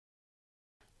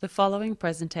The following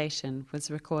presentation was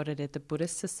recorded at the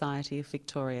Buddhist Society of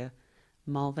Victoria,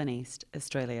 Malvern East,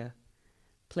 Australia.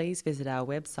 Please visit our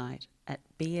website at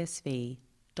bsv.net.au.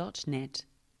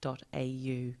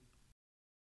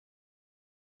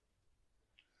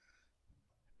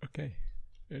 Okay,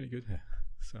 very good.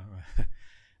 So,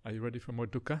 are you ready for more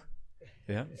dukkha?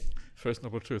 Yeah? First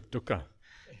Noble Truth, dukkha.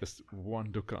 Just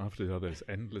one dukkha after the other. It's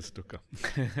endless dukkha.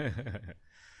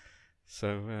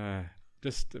 So,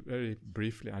 just very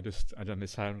briefly,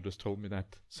 Ajahn just told me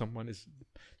that some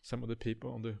of the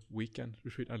people on the weekend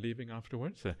retreat are leaving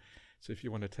afterwards. So if you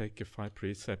want to take 5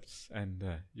 precepts and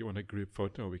you want a group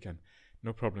photo,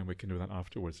 no problem, we can do that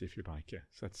afterwards if you like.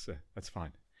 So that's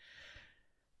fine.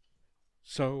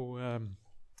 So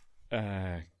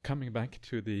coming back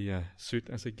to the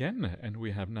suttas again, and we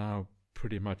have now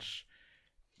pretty much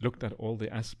looked at all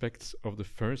the aspects of the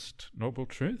first Noble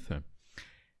Truth.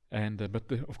 But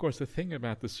of course the thing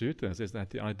about the suttas is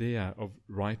that the idea of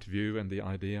right view and the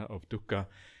idea of dukkha,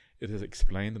 it is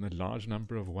explained in a large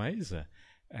number of ways.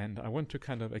 And I want to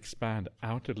kind of expand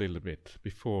out a little bit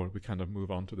before we kind of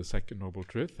move on to the second Noble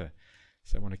Truth.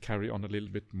 So I want to carry on a little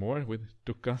bit more with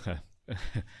dukkha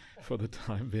for the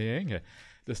time being,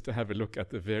 just to have a look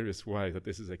at the various ways that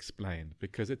this is explained,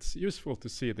 because it's useful to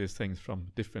see these things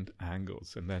from different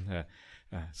angles. And then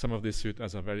some of these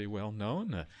suttas are very well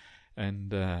known,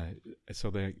 and so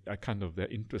they're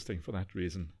interesting for that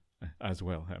reason as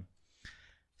well.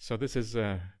 So this is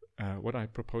what I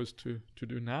propose to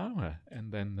do now,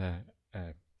 and then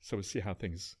so we'll see how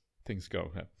things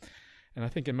go. And I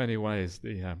think in many ways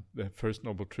the first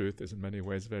Noble Truth is in many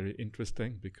ways very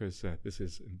interesting, because this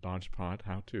is in large part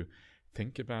how to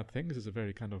think about things. It's a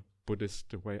very kind of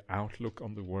Buddhist way outlook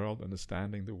on the world,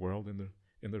 understanding the world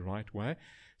in the right way.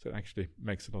 So it actually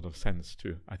makes a lot of sense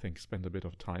to, I think, spend a bit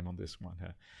of time on this one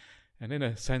here. And in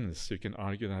a sense, you can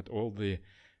argue that all the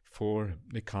 4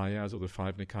 Nikayas or the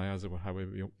 5 Nikayas, or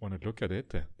however you want to look at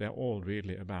it, they're all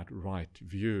really about right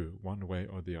view, one way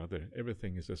or the other.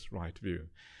 Everything is just right view.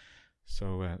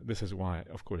 So this is why,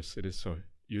 of course, it is so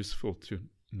useful to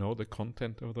know the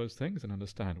content of those things and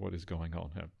understand what is going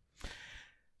on here.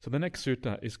 So the next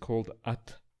sutta is called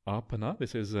At-apana.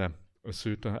 This is a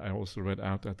sutta I also read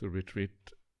out at the retreat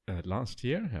last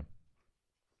year.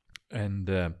 And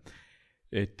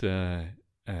it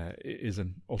is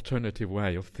an alternative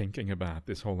way of thinking about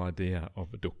this whole idea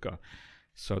of dukkha.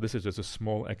 So this is just a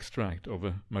small extract of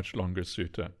a much longer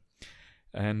sutta.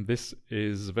 And this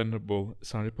is Venerable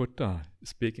Sariputta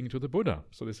speaking to the Buddha.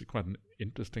 So this is quite an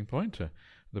interesting point.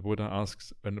 The Buddha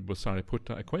asks Venerable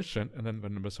Sariputta a question, and then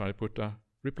Venerable Sariputta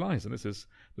replies. And this is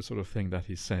the sort of thing that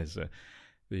he says.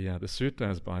 The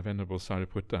suttas by Venerable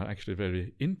Sariputta are actually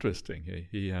very interesting.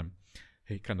 He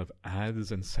kind of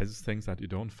adds and says things that you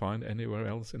don't find anywhere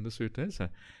else in the suttas.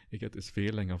 You get this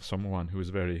feeling of someone who is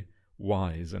very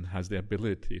wise and has the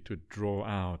ability to draw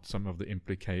out some of the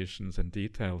implications and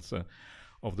details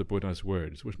of the Buddha's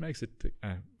words, which makes it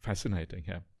fascinating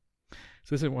here.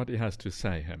 So this is what he has to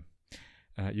say here.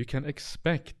 You can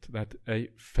expect that a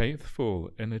faithful,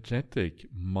 energetic,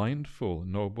 mindful,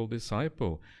 noble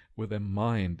disciple with a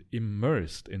mind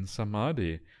immersed in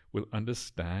samadhi will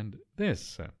understand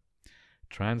this.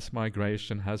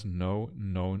 Transmigration has no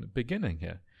known beginning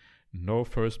here. No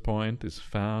first point is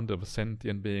found of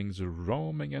sentient beings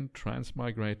roaming and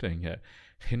transmigrating here,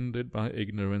 hindered by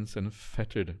ignorance and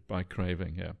fettered by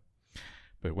craving here.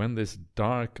 But when this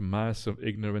dark mass of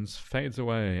ignorance fades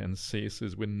away and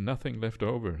ceases with nothing left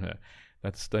over here,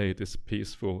 that state is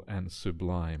peaceful and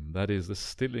sublime. That is the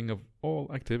stilling of all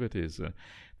activities, the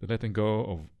letting go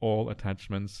of all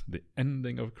attachments, the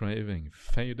ending of craving,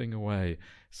 fading away,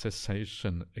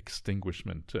 cessation,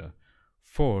 extinguishment.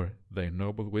 For their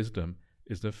noble wisdom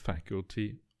is the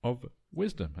faculty of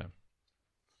wisdom.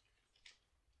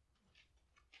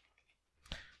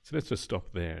 So let's just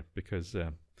stop there, because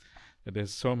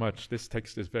there's so much. This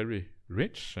text is very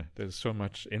rich. There's so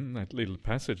much in that little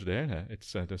passage there.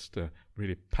 It's just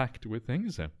really packed with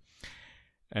things.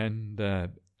 And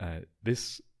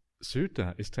this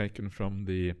sutta is taken from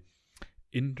the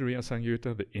Indriya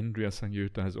Samyutta. The Indriya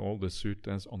Samyutta has all the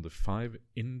suttas on the 5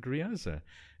 Indriyas.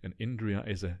 And Indriya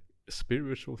is a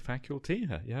spiritual faculty.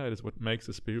 It is what makes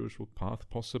a spiritual path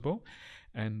possible.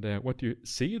 And what you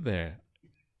see there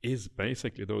is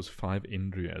basically those 5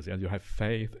 Indriyas. You have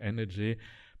faith, energy,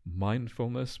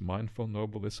 mindfulness, mindful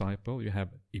noble disciple. You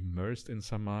have immersed in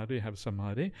samadhi, you have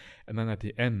samadhi. And then at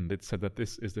the end it said that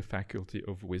this is the faculty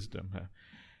of wisdom.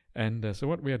 And so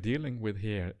what we are dealing with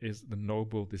here is the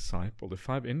noble disciple. The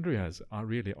 5 Indriyas are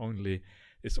really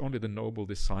it's only the noble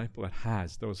disciple that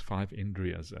has those 5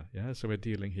 Indriyas. So we're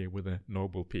dealing here with the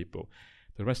noble people.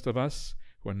 The rest of us,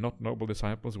 who are not noble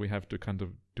disciples, we have to kind of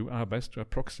do our best to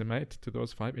approximate to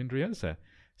those 5 indriyas.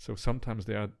 So sometimes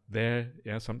they are there,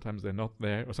 sometimes they're not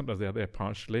there, or sometimes they are there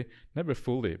partially, never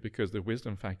fully, because the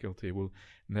wisdom faculty will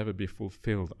never be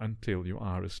fulfilled until you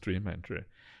are a stream enterer.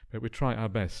 But we try our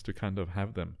best to kind of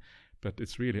have them. But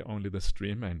it's really only the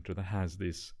stream enterer that has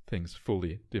these things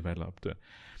fully developed.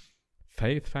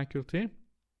 Faith faculty.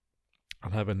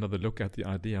 I'll have another look at the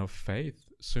idea of faith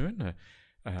soon.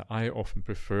 I often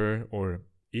prefer, or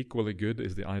equally good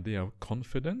is the idea of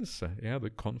confidence,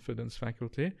 the confidence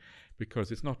faculty,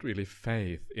 because it's not really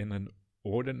faith in an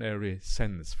ordinary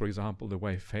sense. For example, the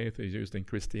way faith is used in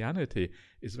Christianity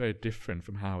is very different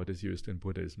from how it is used in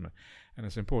Buddhism, and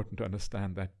it's important to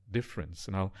understand that difference,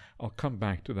 and I'll come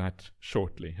back to that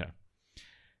shortly here.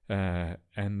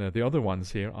 The other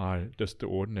ones here are just the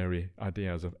ordinary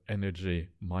ideas of energy,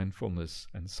 mindfulness,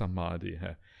 and samadhi.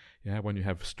 When you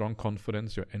have strong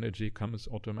confidence, your energy comes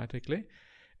automatically.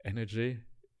 Energy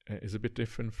is a bit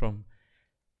different from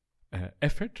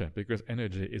effort, because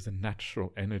energy is a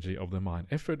natural energy of the mind.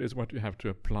 Effort is what you have to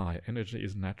apply. Energy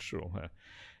is natural.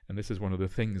 And this is one of the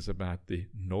things about the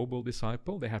noble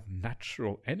disciple. They have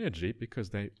natural energy because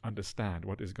they understand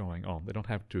what is going on. They don't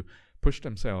have to push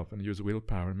themselves and use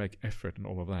willpower and make effort and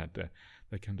all of that.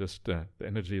 They can just, the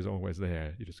energy is always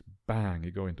there. You just bang,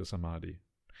 you go into samadhi.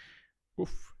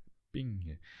 Woof,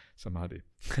 bing, samadhi.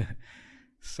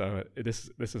 So this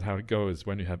is how it goes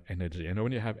when you have energy. And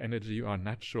when you have energy, you are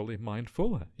naturally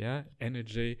mindful.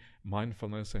 Energy,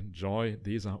 mindfulness, and joy,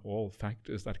 these are all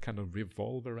factors that kind of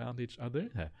revolve around each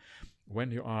other.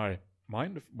 When you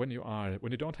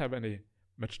don't have any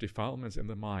much defilements in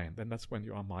the mind, then that's when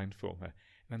you are mindful.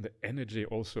 And the energy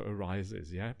also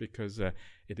arises, because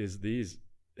it is these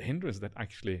hindrances that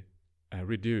actually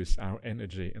reduce our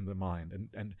energy in the mind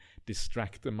and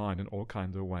distract the mind in all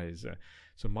kinds of ways.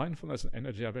 So mindfulness and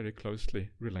energy are very closely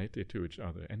related to each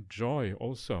other. And joy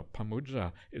also,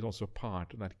 pamudra, is also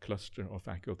part of that cluster of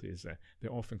faculties. They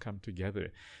often come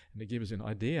together. And it gives you an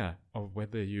idea of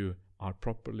whether you are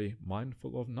properly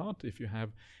mindful or not if you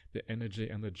have the energy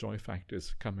and the joy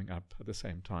factors coming up at the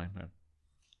same time.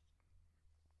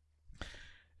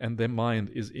 And the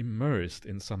mind is immersed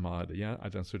in samadhi.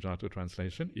 Ajahn Sujato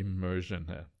translation, immersion.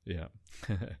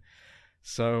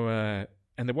 So,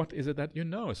 and what is it that you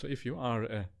know? So if you are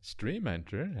a stream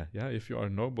enterer, if you are a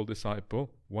noble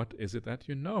disciple, what is it that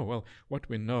you know? Well, what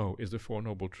we know is the 4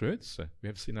 noble truths. We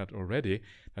have seen that already.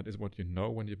 That is what you know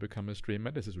when you become a stream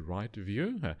enterer. This is right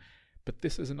view. But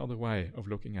this is another way of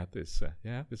looking at this.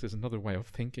 This is another way of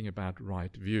thinking about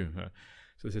right view.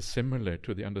 So this is similar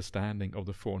to the understanding of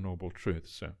the 4 noble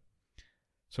truths.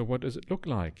 So what does it look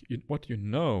like? What you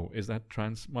know is that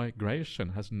transmigration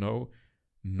has no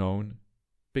known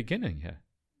beginning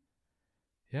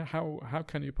here. How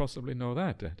can you possibly know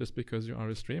that? Just because you are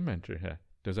a stream enterer here.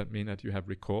 Does that mean that you have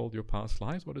recalled your past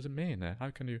lives? What does it mean?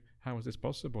 How is this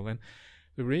possible? And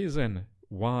the reason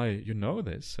why you know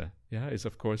this, is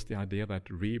of course the idea that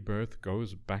rebirth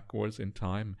goes backwards in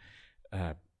time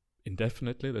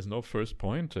indefinitely. There's no first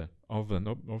point of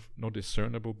no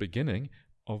discernible beginning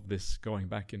of this going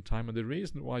back in time. And the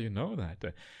reason why you know that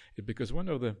is because one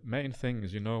of the main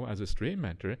things you know as a stream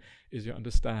enterer is you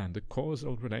understand the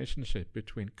causal relationship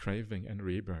between craving and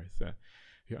rebirth.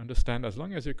 You understand as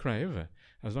long as you crave,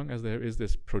 as long as there is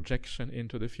this projection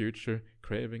into the future,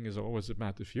 craving is always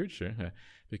about the future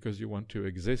because you want to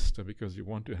exist or because you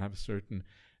want to have certain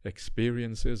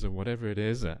experiences or whatever it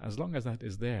is. As long as that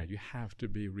is there, you have to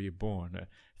be reborn.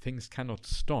 Things cannot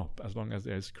stop as long as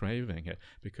there is craving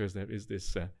because there is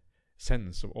this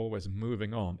sense of always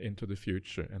moving on into the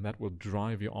future, and that will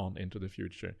drive you on into the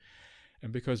future.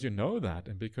 And because you know that,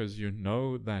 and because you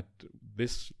know that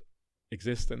this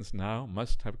existence now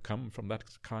must have come from that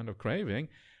kind of craving,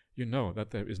 you know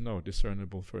that there is no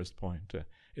discernible first point.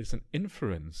 It's an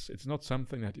inference. It's not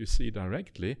something that you see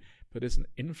directly, but it's an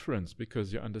inference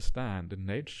because you understand the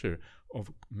nature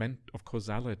of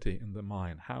causality in the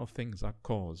mind, how things are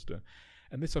caused.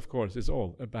 And this, of course, is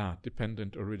all about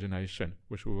dependent origination,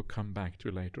 which we will come back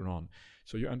to later on.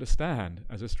 So you understand,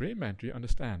 as a stream enterer, you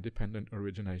understand dependent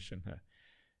origination.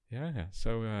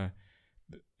 So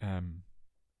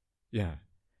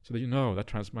that you know that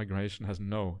transmigration has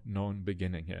no known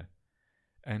beginning here.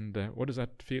 And what does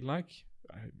that feel like?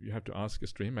 You have to ask a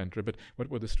stream enterer, but what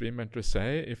would the stream enterer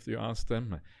say if you ask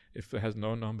them if there has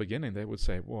no known beginning? They would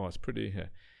say, "Well, it's pretty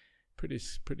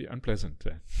unpleasant."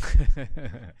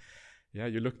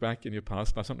 You look back in your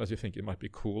past life. Sometimes you think it might be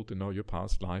cool to know your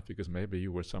past life because maybe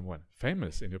you were someone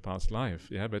famous in your past life.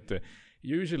 But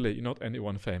Usually you're not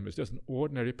anyone famous, just an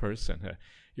ordinary person.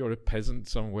 You're a peasant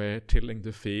somewhere, tilling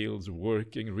the fields,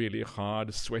 working really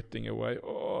hard, sweating away.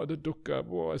 Oh, the dukkha,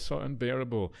 oh, it's so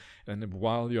unbearable. And then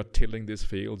while you're tilling these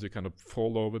fields, you kind of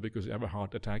fall over because you have a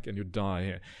heart attack and you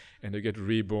die. And you get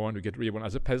reborn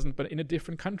as a peasant, but in a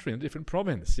different country, in a different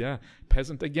province. Yeah,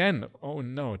 peasant again. Oh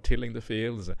no, tilling the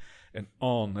fields, and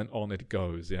on it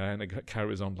goes. Yeah, and it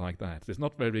carries on like that. It's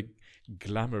not very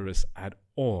glamorous at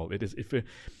all. It is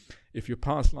if your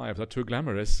past lives are too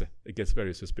glamorous, it gets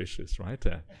very suspicious, right?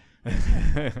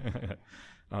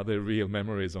 Are they real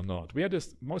memories or not?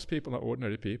 Most people are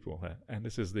ordinary people, and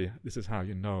this is how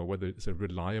you know whether it's a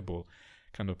reliable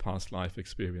kind of past life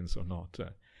experience or not.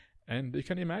 And you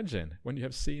can imagine, when you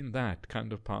have seen that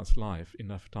kind of past life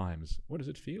enough times, what does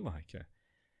it feel like?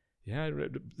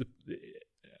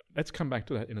 Let's come back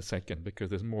to that in a second, because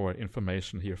there's more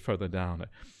information here further down.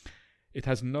 It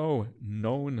has no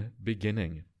known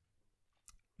beginning.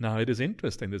 Now, it is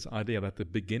interesting, this idea that the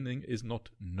beginning is not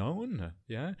known.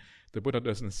 Yeah, the Buddha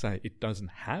doesn't say it doesn't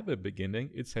have a beginning.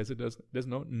 It says there's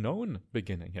no known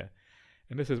beginning here.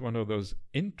 And this is one of those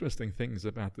interesting things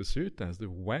about the suttas. The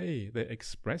way they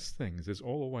express things is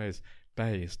always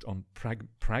based on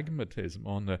pragmatism,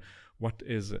 on what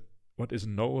is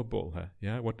knowable.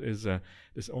 What is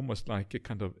it's almost like a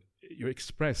kind of, you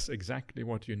express exactly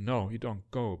what you know. You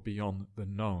don't go beyond the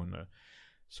known.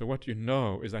 So what you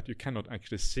know is that you cannot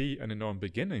actually see an unknown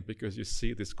beginning, because you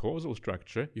see this causal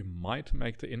structure. You might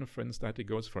make the inference that it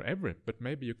goes forever, but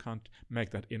maybe you can't make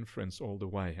that inference all the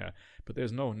way here. But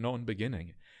there's no known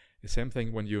beginning. The same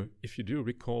thing if you do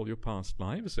recall your past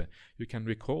lives, you can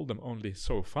recall them only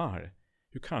so far.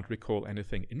 You can't recall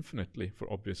anything infinitely for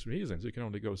obvious reasons. You can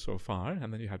only go so far,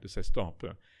 and then you have to say stop.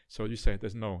 So you say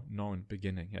there's no known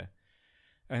beginning here.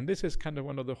 And this is kind of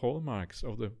one of the hallmarks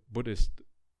of the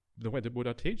way the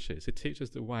Buddha teaches. He teaches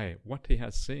the way, what he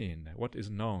has seen, what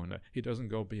is known. He doesn't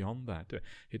go beyond that.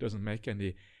 He doesn't make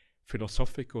any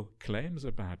philosophical claims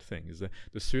about things. The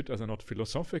suttas are not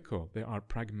philosophical. They are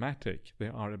pragmatic. They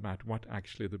are about what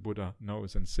actually the Buddha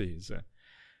knows and sees.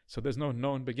 So there's no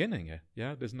known beginning.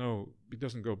 It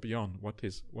doesn't go beyond what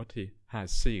he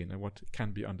has seen and what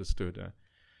can be understood.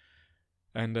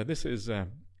 And this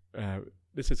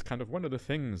is kind of one of the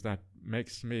things that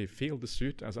makes me feel the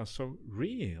suttas are so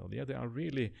real. Yeah, they are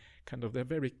really they're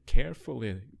very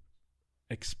carefully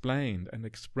explained and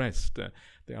expressed.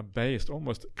 They are based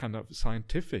almost kind of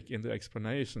scientific in their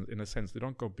explanations, in a sense. They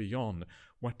don't go beyond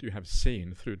what you have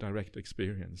seen through direct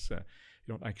experience. You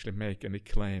don't actually make any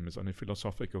claims, any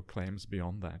philosophical claims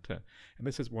beyond that. And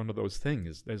this is one of those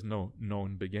things. There's no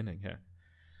known beginning here.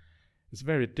 It's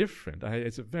very different.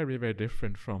 It's very, very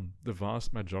different from the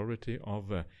vast majority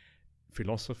of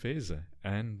philosophies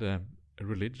and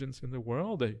religions in the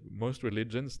world. Most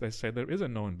religions, they say there is a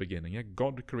known beginning.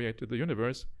 God created the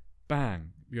universe,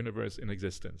 bang, universe in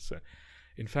existence.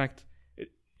 In fact,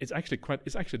 it's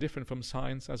actually different from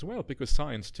science as well, because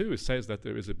science too says that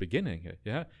there is a beginning.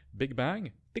 Yeah, Big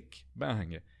Bang, tick,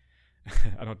 bang.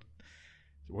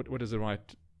 What is the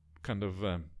right kind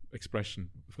of expression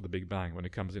for the Big Bang when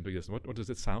it comes into existence? What does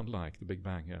it sound like, the Big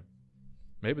Bang?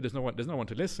 Maybe there's no one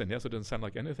to listen. So it doesn't sound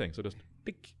like anything. So just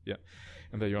tick,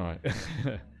 and there you are.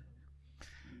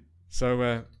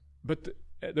 So, but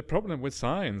the problem with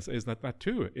science is that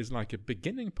too is like a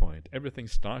beginning point. Everything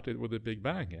started with the Big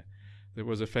Bang. There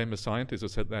was a famous scientist who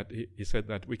said that he said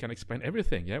that we can explain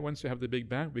everything. Once you have the Big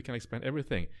Bang, we can explain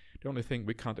everything. The only thing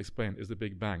we can't explain is the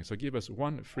Big Bang. So give us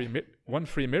one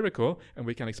free miracle, and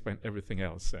we can explain everything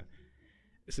else.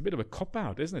 It's a bit of a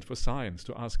cop-out, isn't it, for science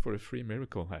to ask for a free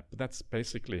miracle? But that's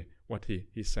basically what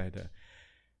he said.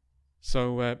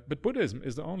 So, but Buddhism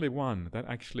is the only one that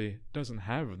actually doesn't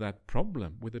have that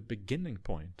problem with a beginning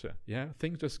point.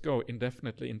 Things just go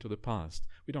indefinitely into the past.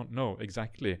 We don't know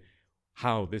exactly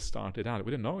how this started out.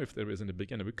 We don't know if there is in the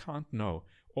beginning. We can't know.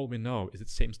 All we know is it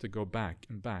seems to go back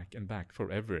and back and back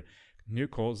forever. New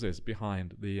causes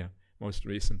behind the most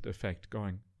recent effect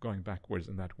going backwards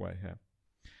in that way.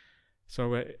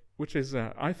 So, which is,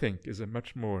 I think, is a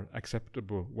much more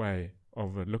acceptable way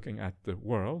of looking at the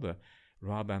world,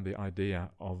 rather than the idea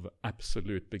of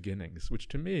absolute beginnings, which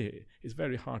to me is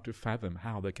very hard to fathom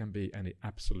how there can be any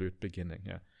absolute beginning.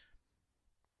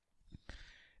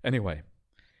 Anyway.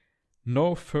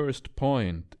 No first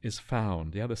point is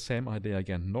found. The same idea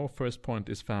again. No first point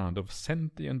is found of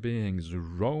sentient beings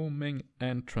roaming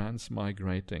and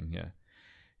transmigrating.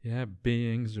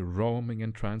 Beings roaming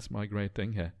and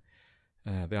transmigrating.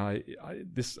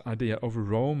 This idea of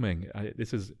roaming,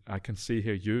 I can see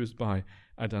here used by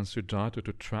Ajahn Sujato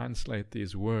to translate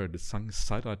these words,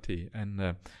 sangsarati,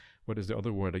 and what is the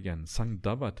other word again?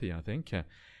 Sangdavati, I think.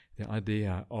 the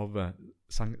idea of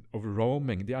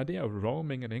roaming. The idea of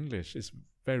roaming in English is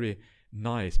very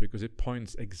nice because it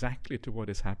points exactly to what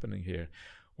is happening here.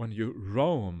 When you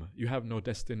roam, you have no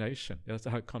destination. That's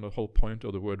the kind of whole point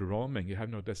of the word roaming. You have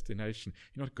no destination.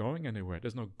 You're not going anywhere.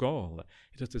 There's no goal.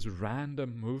 It's just this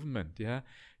random movement. Yeah,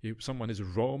 someone is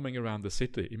roaming around the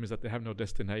city. It means that they have no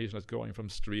destination. It's going from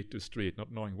street to street,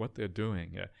 not knowing what they're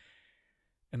doing.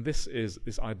 And this is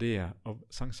this idea of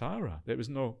samsara. There is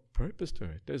no purpose to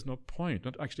it. There's no point.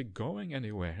 Not actually going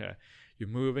anywhere. You're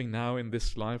moving now in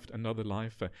this life to another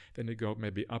life. Then you go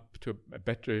maybe up to a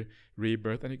better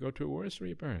rebirth, and you go to a worse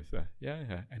rebirth.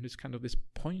 And it's kind of this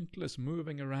pointless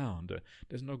moving around.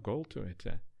 There's no goal to it.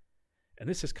 And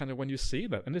this is kind of when you see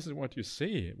that, and this is what you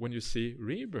see when you see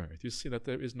rebirth. You see that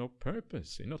there is no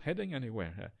purpose. You're not heading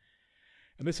anywhere.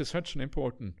 And this is such an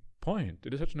important point.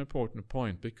 It is such an important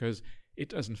point because it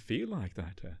doesn't feel like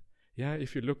that.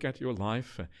 If you look at your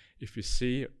life, if you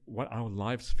see what our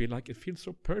lives feel like, it feels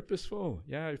so purposeful.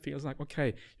 It feels like,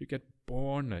 okay, you get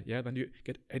born, then you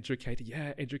get educated.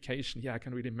 Education, I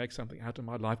can really make something out of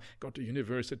my life. Go to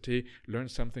university, learn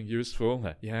something useful.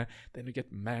 Then you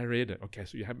get married. Okay,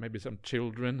 so you have maybe some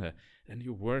children. Then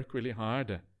you work really hard.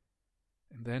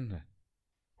 And then,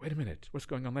 wait a minute, what's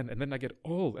going on then? And then I get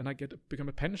old and I become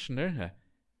a pensioner.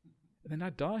 And then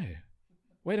I die.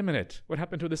 Wait a minute, what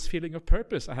happened to this feeling of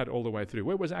purpose I had all the way through?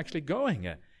 Where was I actually going?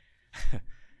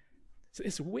 So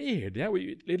it's weird,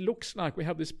 it looks like we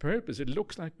have this purpose. It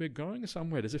looks like we're going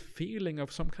somewhere. There's a feeling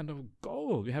of some kind of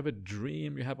goal. You have a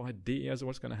dream, you have ideas of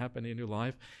what's going to happen in your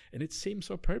life, and it seems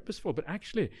so purposeful. But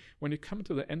actually, when you come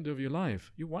to the end of your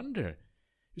life, you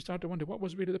start to wonder, what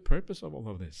was really the purpose of all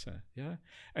of this?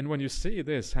 And when you see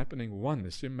this happening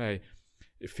once, you may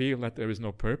feel that there is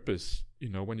no purpose,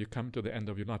 when you come to the end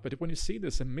of your life. But when you see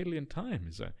this 1,000,000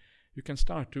 times,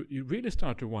 you really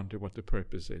start to wonder what the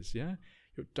purpose is.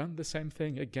 You've done the same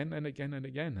thing again and again and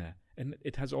again. And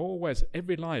it has always,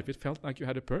 every life, it felt like you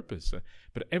had a purpose.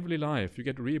 But every life, you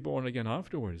get reborn again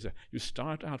afterwards. You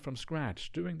start out from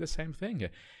scratch, doing the same thing.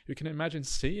 You can imagine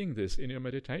seeing this in your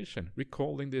meditation,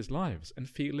 recalling these lives and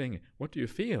feeling, what do you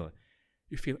feel?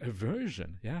 You feel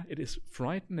aversion, It is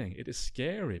frightening, it is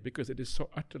scary, because it is so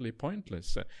utterly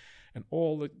pointless. And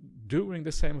all doing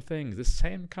the same things, the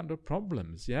same kind of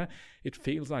problems, It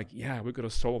feels like, we've got to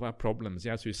solve our problems,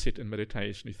 So you sit in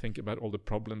meditation, you think about all the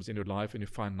problems in your life, and you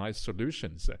find nice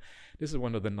solutions. This is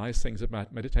one of the nice things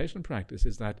about meditation practice,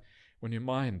 is that when your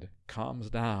mind calms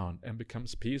down and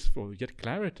becomes peaceful, you get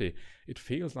clarity, it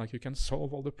feels like you can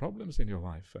solve all the problems in your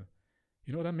life.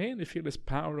 You know what I mean? You feel this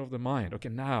power of the mind. Okay,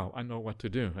 now I know what to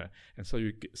do. And so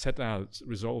you set out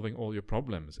resolving all your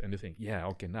problems, and you think,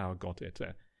 okay, now I got it.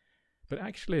 But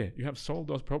actually, you have solved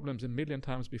those problems 1,000,000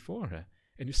 times before,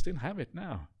 and you still have it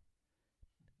now.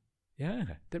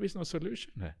 There is no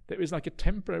solution. There is like a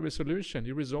temporary solution.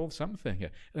 You resolve something,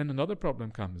 and then another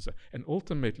problem comes, and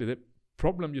ultimately the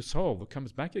problem you solve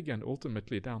comes back again,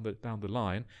 ultimately down the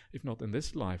line, if not in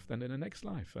this life, then in the next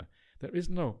life. There is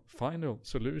no final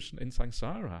solution in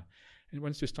samsara. And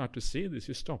once you start to see this,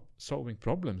 you stop solving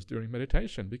problems during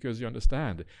meditation, because you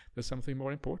understand there's something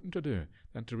more important to do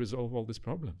than to resolve all these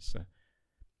problems.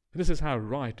 This is how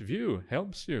right view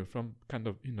helps you from kind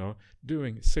of,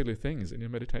 doing silly things in your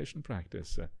meditation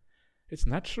practice. It's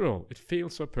natural, it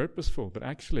feels so purposeful, but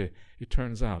actually it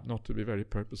turns out not to be very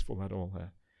purposeful at all.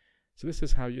 So this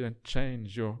is how you then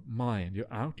change your mind, your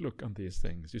outlook on these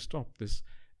things. You stop this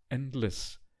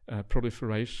endless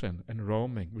proliferation and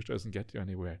roaming, which doesn't get you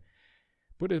anywhere.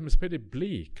 Buddhism is pretty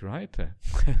bleak, right?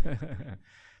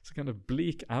 It's a kind of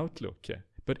bleak outlook.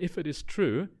 But if it is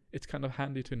true, it's kind of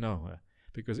handy to know.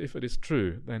 Because if it is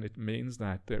true, then it means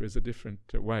that there is a different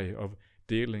way of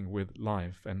dealing with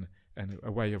life and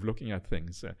a way of looking at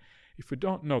things. If we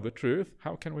don't know the truth,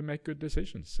 how can we make good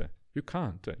decisions? You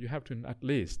can't. You have to at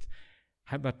least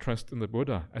have that trust in the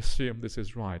Buddha, assume this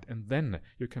is right, and then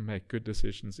you can make good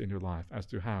decisions in your life as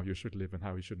to how you should live and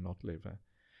how you should not live.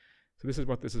 So this is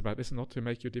what this is about. This is not to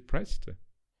make you depressed.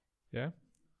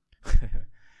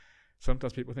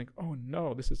 Sometimes people think, oh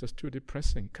no, this is just too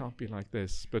depressing, can't be like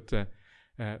this. But the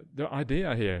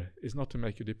idea here is not to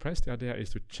make you depressed. The idea is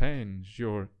to change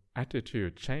your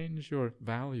attitude, change your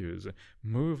values,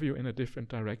 move you in a different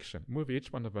direction, move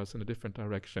each one of us in a different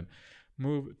direction,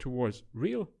 move towards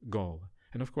real goal.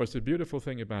 And of course, the beautiful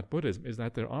thing about Buddhism is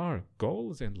that there are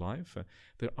goals in life,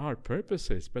 there are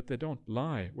purposes, but they don't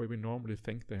lie where we normally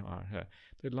think they are.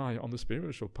 They lie on the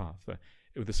spiritual path.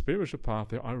 With the spiritual path,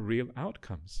 there are real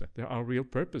outcomes, there are real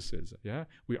purposes.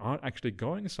 We are actually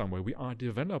going somewhere, we are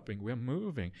developing, we are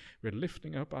moving, we're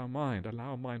lifting up our mind,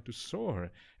 allow our mind to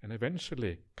soar, and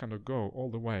eventually kind of go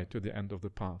all the way to the end of the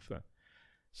path.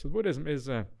 So Buddhism is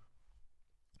the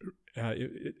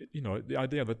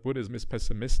idea that Buddhism is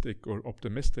pessimistic or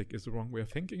optimistic is the wrong way of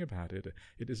thinking about it.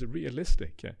 It is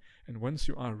realistic, and once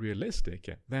you are realistic,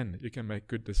 then you can make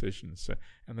good decisions,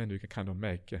 and then you can kind of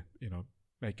make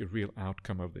a real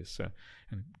outcome of this,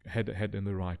 and head in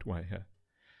the right way.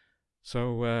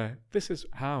 So this is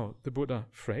how the Buddha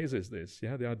phrases this.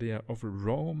 The idea of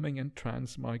roaming and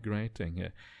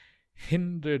transmigrating,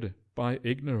 hindered by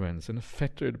ignorance and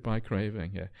fettered by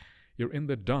craving. You're in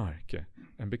the dark,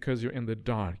 and because you're in the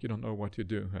dark, you don't know what you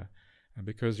do. And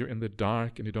because you're in the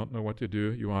dark and you don't know what to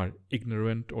do, you are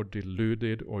ignorant or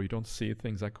deluded, or you don't see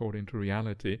things according to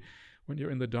reality. When you're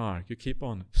in the dark, you keep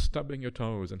on stubbing your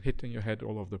toes and hitting your head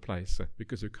all over the place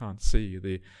because you can't see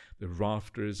the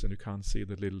rafters, and you can't see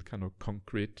the little kind of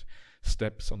concrete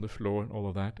steps on the floor and all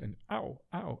of that. And ow,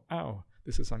 ow, ow.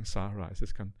 This is samsara. It's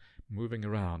this kind of moving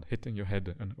around, hitting your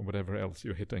head and whatever else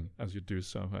you're hitting as you do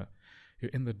so.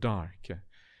 You're in the dark.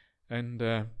 And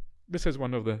this is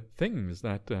one of the things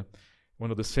that,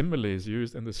 one of the similes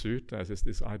used in the suttas is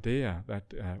this idea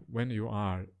that when you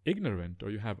are ignorant or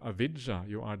you have avidya,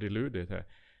 you are deluded,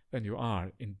 then you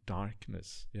are in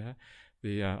darkness.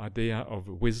 The idea of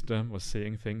wisdom or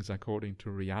seeing things according to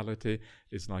reality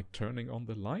is like turning on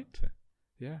the light.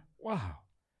 Wow,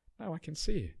 now I can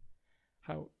see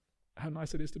how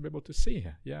nice it is to be able to see.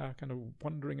 Kind of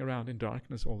wandering around in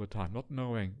darkness all the time, not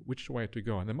knowing which way to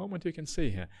go. And the moment you can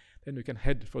see then you can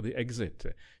head for the exit.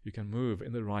 You can move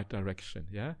in the right direction.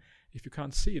 If you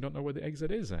can't see, you don't know where the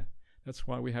exit is. That's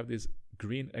why we have these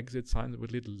green exit signs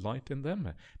with little light in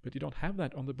them. But you don't have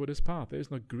that on the Buddhist path. There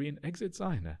is no green exit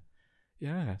sign.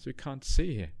 So you can't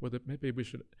see whether maybe we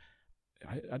should.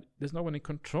 There's no one in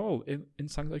control in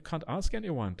Sangha. You can't ask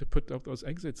anyone to put up those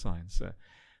exit signs.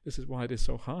 This is why it is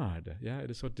so hard. It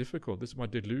is so difficult. This is why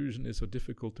delusion is so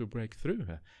difficult to break through,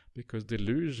 because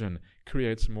delusion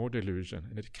creates more delusion,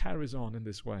 and it carries on in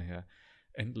this way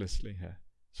endlessly.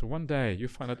 So one day you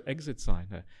find that exit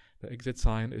sign. The exit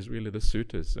sign is really the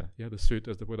suttas. The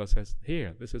suttas, the Buddha says,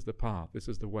 here, this is the path, this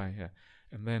is the way.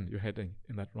 And then you're heading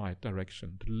in that right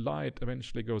direction. The light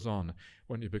eventually goes on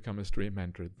when you become a stream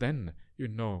enterer. Then you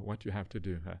know what you have to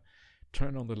do.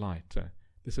 Turn on the light.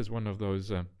 This is one of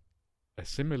those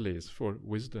similes for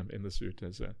wisdom in the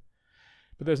suttas.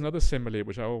 But there's another simile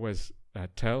which I always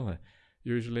tell,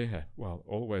 usually,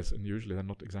 always and usually they're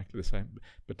not exactly the same,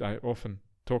 but I often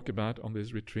talk about on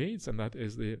these retreats, and that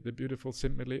is the beautiful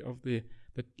simile of the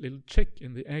little chick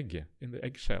in the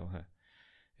eggshell.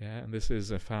 And this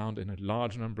is found in a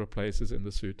large number of places in the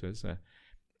suttas.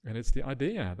 And it's the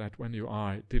idea that when you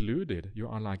are deluded, you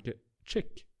are like a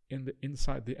chick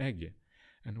inside the egg.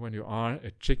 And when you are a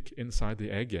chick inside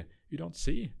the egg, you don't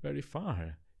see very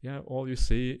far. All you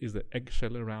see is the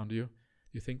eggshell around you.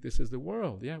 You think this is the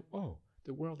world.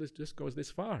 The world just goes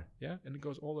this far. And it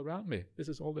goes all around me. This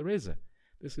is all there is.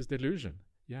 This is delusion.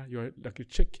 You're like a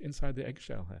chick inside the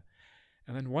eggshell.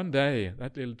 And then one day,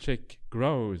 that little chick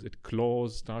grows. Its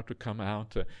claws start to come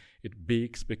out. Its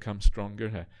beaks become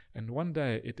stronger. And one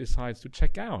day, it decides to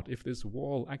check out if this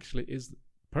wall actually is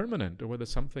permanent or whether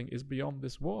something is beyond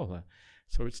this wall.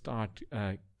 So it starts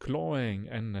clawing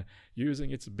and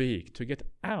using its beak to get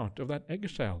out of that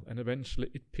eggshell, and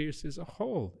eventually it pierces a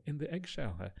hole in the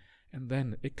eggshell, and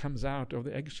then it comes out of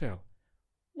the eggshell.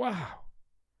 Wow!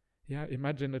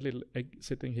 Imagine a little egg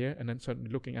sitting here, and then suddenly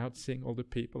looking out, seeing all the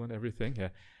people and everything,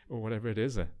 or whatever it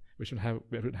is. We should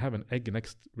have an egg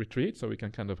next retreat, so we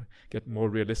can kind of get more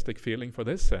realistic feeling for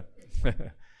this.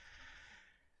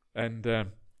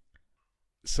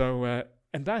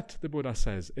 And that, the Buddha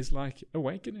says, is like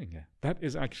awakening. That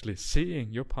is actually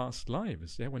seeing your past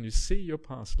lives. When you see your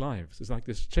past lives, it's like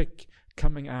this chick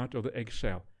coming out of the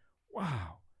eggshell.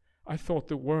 Wow, I thought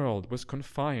the world was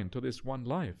confined to this one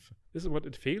life. This is what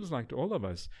it feels like to all of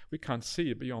us. We can't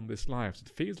see beyond this life.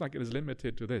 It feels like it is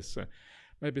limited to this.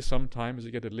 Maybe sometimes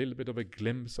you get a little bit of a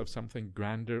glimpse of something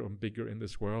grander or bigger in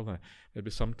this world.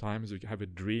 Maybe sometimes you have a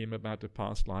dream about a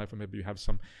past life, or maybe you have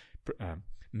some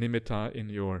nimitta in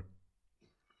your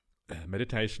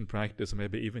meditation practice, or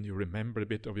maybe even you remember a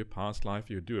bit of your past life,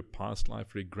 you do a past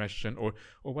life regression, or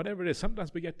whatever it is.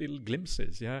 Sometimes we get little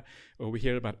glimpses, or we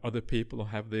hear about other people who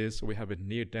have this, or we have a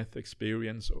near-death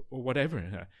experience, or whatever,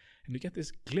 and you get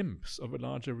this glimpse of a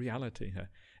larger reality,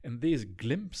 and these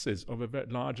glimpses of a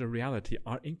larger reality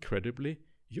are incredibly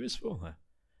useful,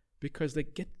 because they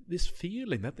get this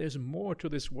feeling that there's more to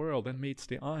this world than meets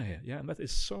the eye. And that is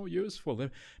so useful.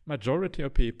 The majority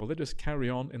of people, they just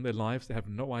carry on in their lives. They have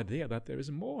no idea that there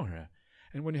is more.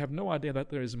 And when you have no idea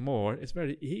that there is more, it's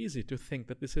very easy to think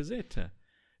that this is it.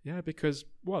 Because,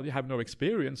 you have no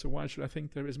experience, so why should I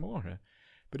think there is more?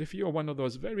 But if you're one of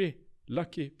those very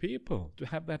lucky people to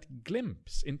have that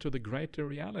glimpse into the greater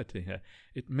reality here.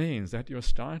 It means that you're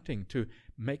starting to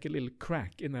make a little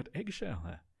crack in that eggshell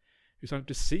here. You're starting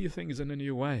to see things in a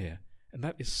new way. And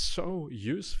that is so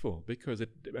useful because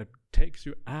it takes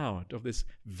you out of this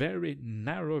very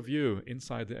narrow view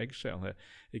inside the eggshell here.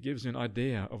 It gives you an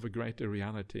idea of a greater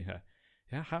reality here.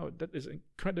 Yeah, how that is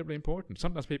incredibly important.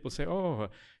 Sometimes people say, "Oh,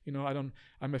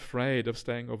 I'm afraid of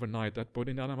staying overnight at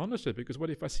Bodhinyana Monastery because what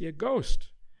if I see a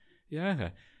ghost?" Yeah,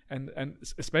 and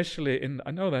especially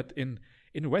I know that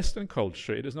in Western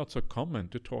culture it is not so common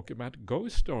to talk about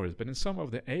ghost stories, but in some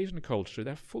of the Asian culture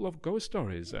they're full of ghost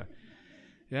stories.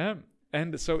 Yeah.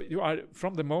 And so you are,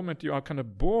 from the moment you are kind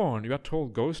of born, you are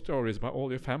told ghost stories by all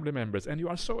your family members, and you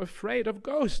are so afraid of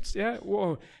ghosts. Yeah,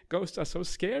 whoa, ghosts are so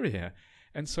scary here.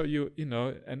 And so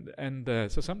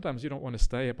so sometimes you don't want to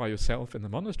stay by yourself in the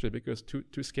monastery because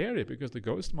too scary, because the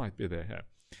ghost might be there.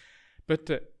 Yeah.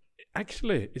 But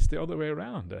actually, it's the other way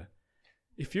around.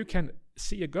 If you can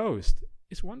see a ghost,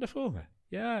 it's wonderful.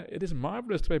 Yeah, it is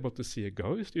marvelous to be able to see a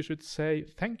ghost. You should say,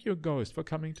 "Thank you, ghost, for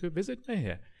coming to visit me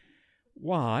here."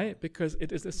 Why? Because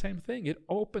it is the same thing. It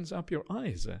opens up your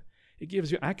eyes. It gives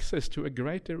you access to a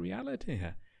greater reality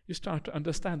here. You start to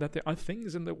understand that there are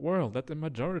things in the world that the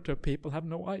majority of people have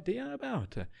no idea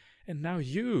about. And now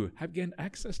you have gained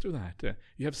access to that.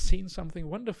 You have seen something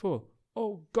wonderful.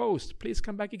 "Oh, ghost, please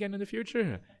come back again in the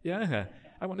future. Yeah,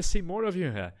 I want to see more of you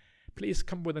here. Please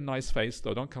come with a nice face,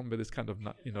 though. Don't come with this kind of,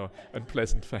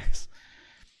 unpleasant face."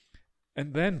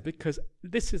 And then, because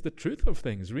this is the truth of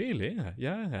things, really,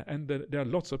 yeah, and there are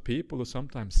lots of people who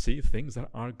sometimes see things that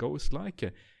are ghost-like.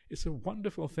 It's a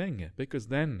wonderful thing, because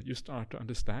then you start to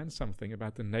understand something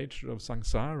about the nature of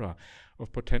samsara,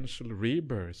 of potential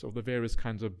rebirths, of the various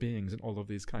kinds of beings, and all of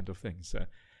these kind of things.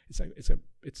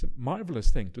 It's a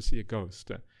marvelous thing to see a ghost.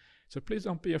 So please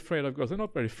don't be afraid of ghosts. They're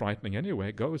not very frightening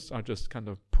anyway. Ghosts are just kind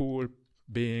of poor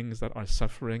beings that are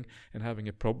suffering and having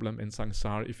a problem in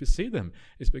samsara. If you see them,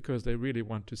 it's because they really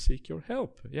want to seek your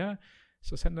help. Yeah,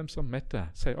 so send them some metta.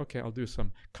 Say, "Okay, I'll do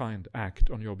some kind act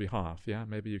on your behalf. Yeah,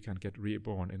 maybe you can get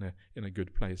reborn in a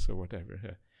good place or whatever."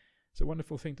 Yeah. It's a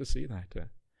wonderful thing to see that.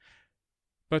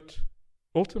 But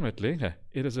ultimately,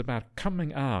 it is about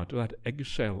coming out of that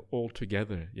eggshell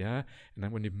altogether. Yeah, and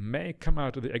then when you may come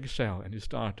out of the eggshell and you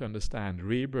start to understand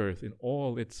rebirth in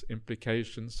all its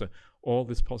implications, all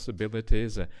these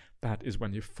possibilities, that is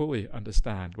when you fully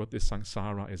understand what this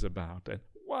samsara is about. And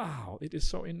wow, it is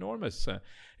so enormous.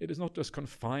 It is not just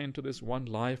confined to this one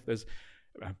life. There's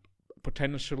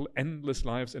potential endless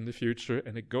lives in the future,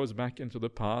 and it goes back into the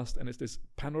past, and it's this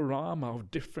panorama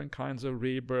of different kinds of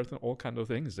rebirth and all kinds of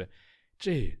things.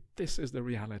 Gee, this is the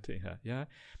reality here, yeah?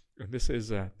 And this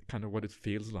is kind of what it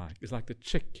feels like. It's like the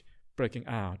chick breaking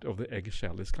out of the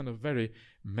eggshell. It's kind of very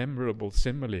memorable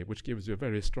simile, which gives you a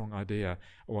very strong idea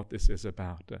of what this is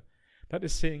about. That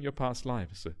is seeing your past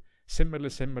lives.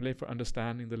 Similarly for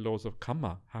understanding the laws of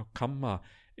karma, how karma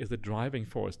is the driving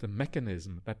force, the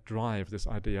mechanism that drives this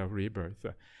idea of rebirth.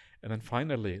 And then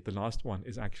finally, the last one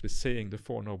is actually seeing the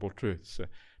Four Noble Truths,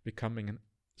 becoming an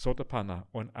Sotapanna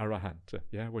or an Arahant.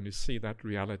 Yeah, when you see that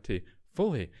reality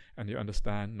fully and you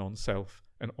understand non-self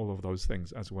and all of those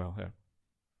things as well here.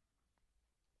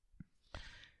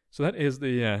 So that is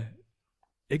the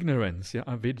ignorance, yeah,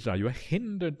 avidya. You are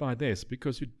hindered by this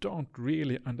because you don't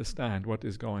really understand what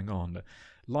is going on.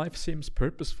 Life seems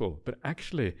purposeful, but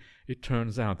actually it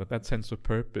turns out that that sense of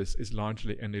purpose is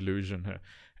largely an illusion here.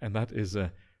 And that is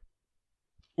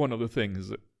one of the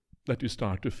things that you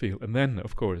start to feel. And then,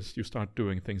 of course, you start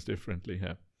doing things differently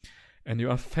here. And you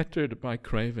are fettered by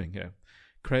craving here.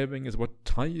 Craving is what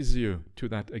ties you to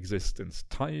that existence,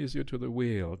 ties you to the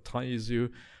wheel, ties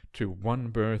you to one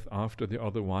birth after the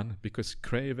other one, because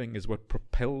craving is what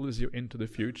propels you into the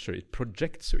future. It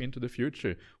projects you into the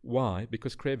future. Why?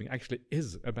 Because craving actually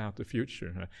is about the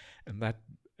future. And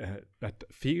that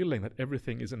feeling that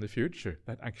everything is in the future,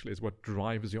 that actually is what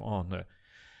drives you on.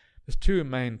 There's two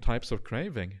main types of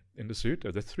craving in the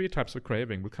sutta. There's three types of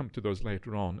craving. We'll come to those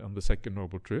later on the second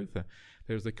noble truth.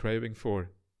 There's the craving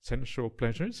for sensual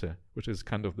pleasures, which is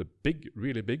kind of the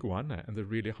really big one, and the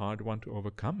really hard one to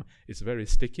overcome. It's very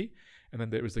sticky. And then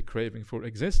there is the craving for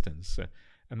existence,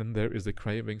 and then there is the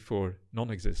craving for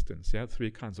non-existence. Yeah,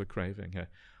 three kinds of craving.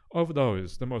 Of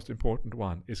those, the most important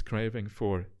one is craving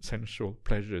for sensual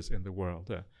pleasures in the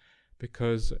world,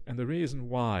 and the reason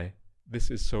why this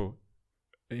is so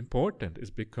important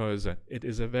is because it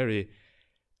is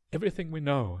everything we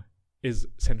know is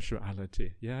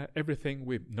sensuality. Yeah, everything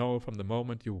we know from the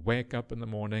moment you wake up in the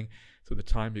morning to the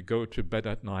time you go to bed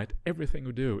at night, everything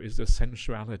we do is the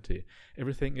sensuality.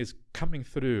 Everything is coming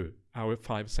through our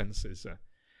five senses.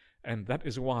 And that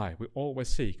is why we always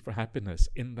seek for happiness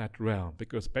in that realm,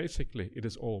 because basically it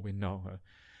is all we know.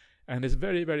 And it's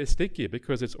very, very sticky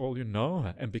because it's all you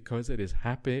know, and because it is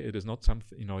happy, it is not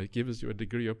something, it gives you a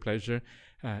degree of pleasure.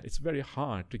 It's very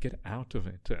hard to get out of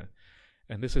it.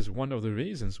 And this is one of the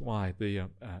reasons why the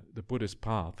Buddhist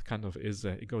path kind of is,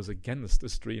 it goes against the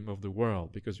stream of the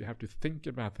world, because you have to think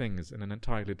about things in an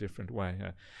entirely different way.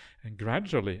 And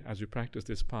gradually, as you practice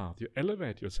this path, you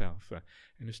elevate yourself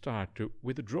and you start to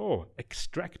withdraw,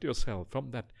 extract yourself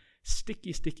from that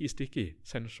sticky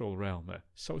sensual realm.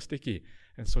 So sticky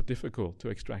and so difficult to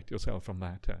extract yourself from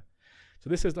that. So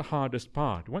this is the hardest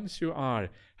part. Once you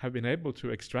have been able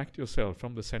to extract yourself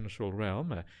from the sensual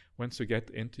realm, once you get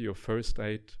into your first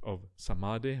state of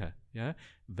samadhi,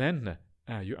 then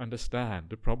you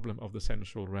understand the problem of the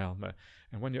sensual realm.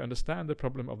 And when you understand the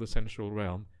problem of the sensual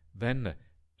realm, then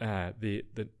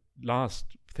the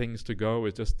last things to go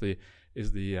is just the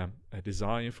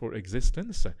desire for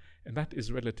existence, and that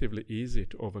is relatively easy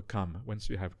to overcome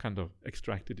once you have kind of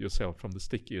extracted yourself from the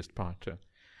stickiest part.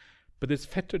 But it's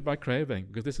fettered by craving,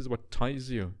 because this is what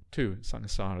ties you to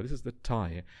samsara. This is the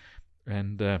tie.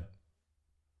 And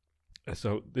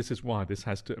so this is why this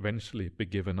has to eventually be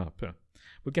given up.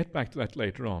 We'll get back to that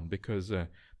later on, because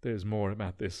there's more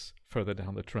about this further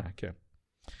down the track.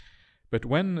 But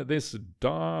when this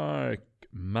dark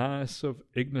mass of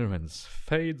ignorance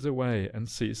fades away and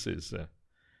ceases,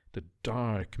 the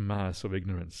dark mass of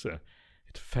ignorance,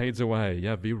 it fades away,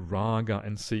 viraga,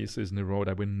 and ceases,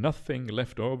 nirodha, with nothing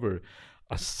left over.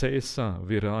 Asesa,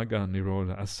 viraga,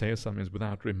 nirodha. Asesa means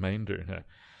without remainder.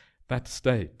 That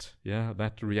state,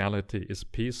 that reality is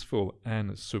peaceful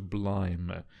and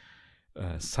sublime.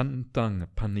 Santang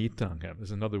panitang.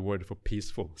 There's another word for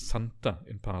peaceful, Santa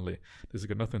in Pali. This has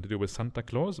got nothing to do with Santa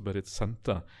Claus, but it's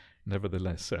Santa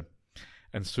nevertheless.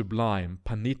 And sublime,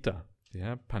 panita.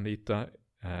 Panita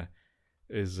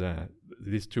is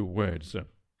these two words.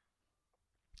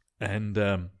 And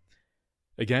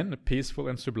again, peaceful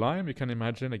and sublime, you can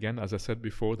imagine, again, as I said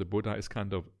before, the Buddha is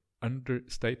kind of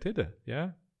understated.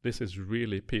 This is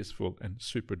really peaceful and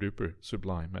super duper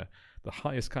sublime. The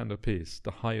highest kind of peace,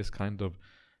 the highest kind of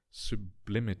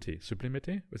sublimity.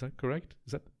 Sublimity? Is that correct?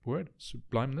 Is that the word?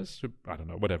 Sublimeness? I don't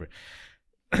know, whatever.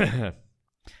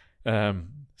 And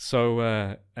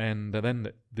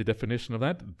then the definition of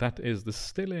that is the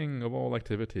stilling of all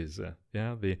activities.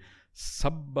 The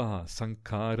sabba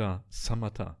sankara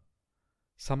samatha.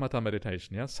 Samatha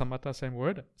meditation, samatha, same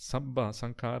word. Sabba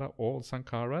sankara, all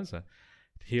sankaras.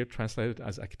 Here translated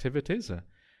as activities,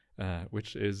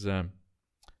 which is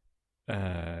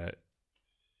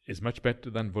much better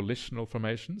than volitional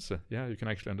formations. You can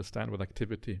actually understand what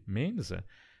activity means.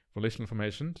 Volitional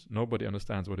formations, nobody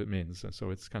understands what it means,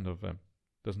 so it's kind of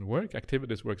doesn't work.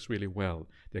 Activities works really well.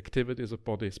 The activities of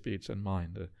body, speech, and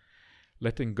mind.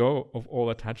 Letting go of all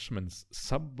attachments,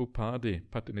 sabbupadi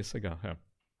patinisaga.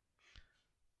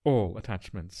 All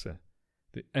attachments,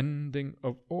 the ending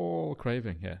of all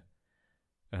craving here.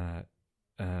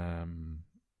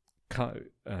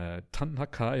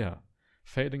 Tanhakaya,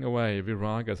 fading away,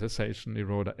 viraga, cessation,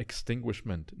 nirodha,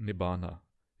 extinguishment, nibbana.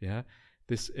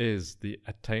 This is the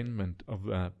attainment of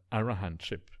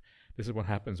arahantship. This is what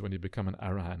happens when you become an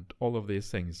arahant. All of these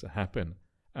things happen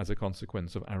as a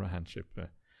consequence of arahantship.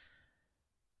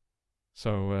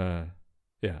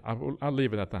 I'll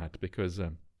leave it at that, because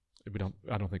I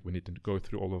don't think we need to go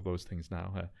through all of those things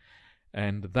now.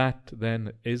 And that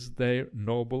then is their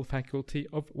noble faculty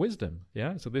of wisdom.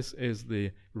 So this is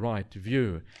the right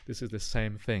view. This is the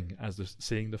same thing as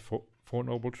seeing the four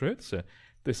noble truths.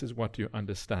 This is what you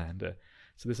understand.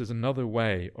 So this is another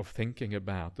way of thinking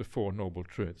about the Four Noble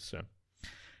Truths.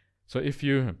 So if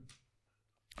you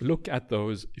look at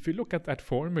that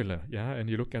formula, and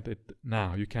you look at it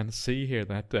now, you can see here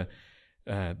that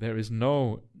there is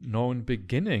no known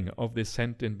beginning of these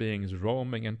sentient beings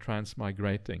roaming and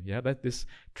transmigrating. That this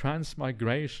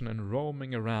transmigration and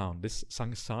roaming around, this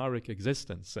samsaric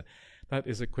existence, that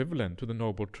is equivalent to the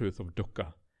noble truth of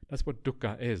dukkha. That's what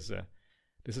dukkha is.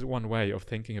 This is one way of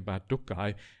thinking about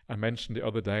dukkha. I mentioned the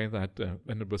other day that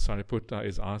Venerable Sariputta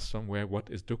is asked somewhere,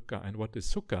 what is dukkha and what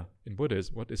is sukha in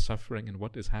Buddhism? What is suffering and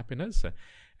what is happiness?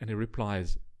 And he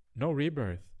replies, no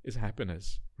rebirth is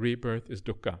happiness. Rebirth is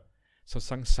dukkha. So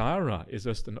samsara is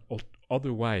just an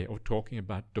other way of talking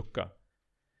about dukkha.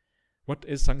 What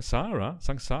is samsara?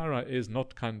 Samsara is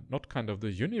not kind of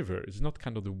the universe, it's not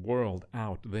kind of the world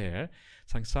out there.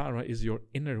 Samsara is your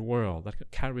inner world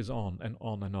that carries on and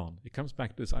on and on. It comes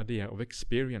back to this idea of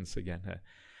experience again.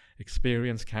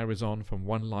 Experience carries on from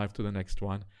one life to the next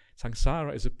one.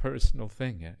 Samsara is a personal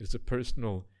thing. It's a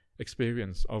personal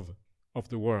experience of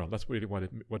the world. That's really what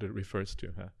it refers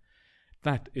to.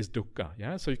 that is dukkha.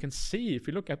 Yeah, so you can see, if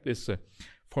you look at this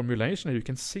formulation, you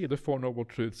can see the Four Noble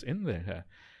Truths in there.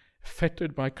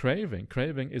 Fettered by craving.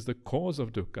 Craving is the cause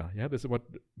of dukkha. Yeah, this is what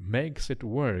makes it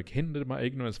work. Hindered by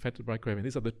ignorance, fettered by craving.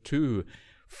 These are the two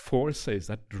forces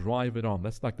that drive it on.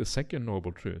 That's like the second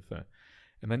Noble Truth.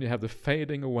 And then you have the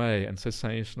fading away and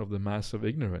cessation of the mass of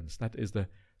ignorance. That is the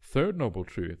third Noble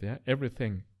Truth. Yeah,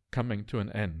 everything coming to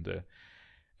an end.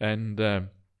 And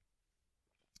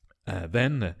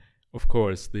then, of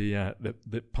course,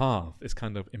 the path is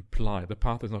kind of implied. The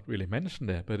path is not really mentioned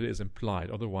there, but it is implied.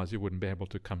 Otherwise, you wouldn't be able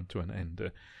to come to an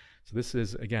end. So this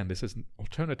is an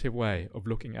alternative way of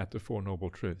looking at the Four Noble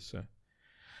Truths.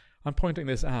 I'm pointing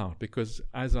this out because,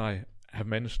 as I have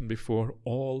mentioned before,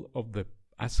 all of the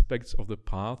aspects of the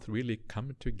path really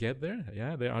come together.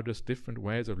 Yeah, there are just different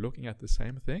ways of looking at the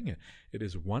same thing. It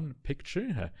is one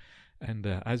picture. And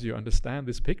as you understand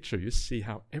this picture, you see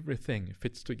how everything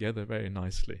fits together very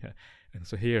nicely. And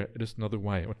so here, it is another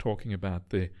way of talking about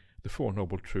the Four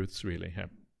Noble Truths, really.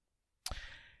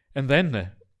 And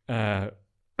then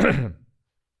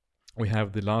we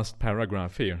have the last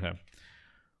paragraph here,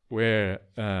 where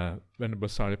Venerable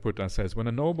Sariputta says, when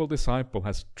a noble disciple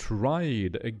has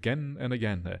tried again and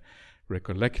again,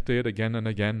 recollected again and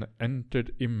again,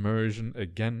 entered immersion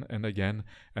again and again,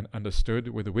 and understood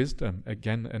with wisdom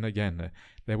again and again,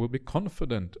 they will be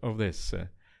confident of this.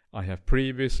 I have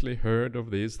previously heard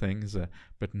of these things,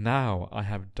 but now I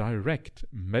have direct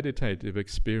meditative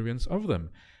experience of them.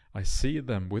 I see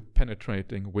them with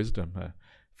penetrating wisdom,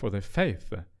 for the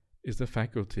faith is the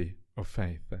faculty of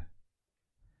faith.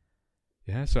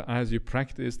 Yeah, so as you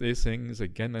practice these things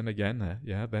again and again,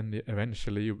 then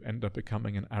eventually you end up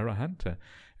becoming an arahant.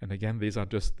 And again, these are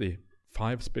just the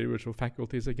 5 spiritual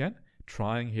faculties again.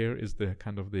 Trying here is the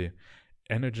kind of the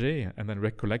energy, and then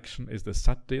recollection is the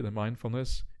sati, the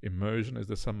mindfulness. Immersion is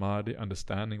the samadhi.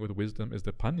 Understanding with wisdom is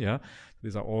the panya.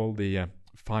 These are all the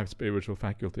 5 spiritual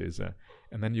faculties.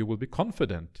 And then you will be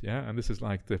confident, and this is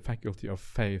like the faculty of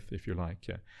faith, if you like.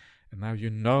 And now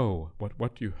you know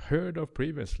what you heard of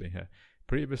previously.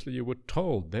 Previously you were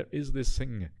told there is this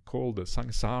thing called the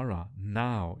samsara.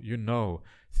 Now you know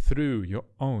through your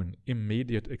own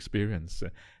immediate experience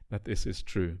that this is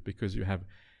true, because you have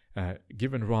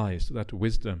given rise to that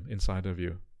wisdom inside of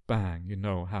you. Bang, you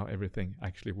know how everything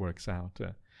actually works out.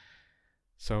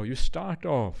 So you start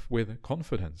off with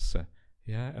confidence,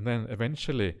 and then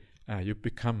eventually you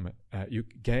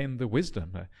gain the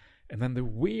wisdom. And then the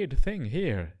weird thing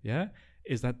here,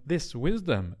 is that this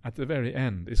wisdom at the very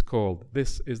end is called,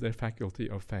 this is the faculty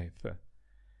of faith.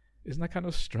 Isn't that kind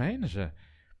of strange? It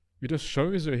just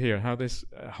shows you here how this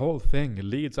whole thing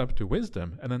leads up to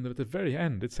wisdom, and then at the very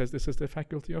end it says this is the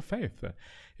faculty of faith.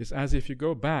 It's as if you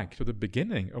go back to the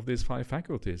beginning of these 5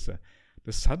 faculties.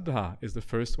 The saddha is the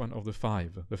first one of the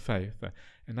 5, the faith,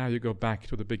 and now you go back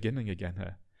to the beginning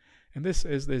again. And this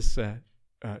is this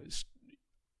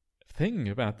thing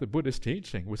about the Buddhist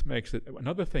teaching, which makes it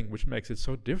another thing which makes it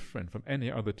so different from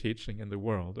any other teaching in the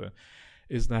world,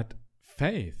 is that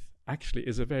faith actually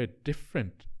is a very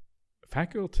different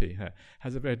faculty,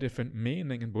 has a very different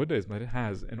meaning in Buddhism than it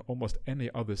has in almost any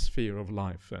other sphere of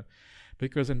life.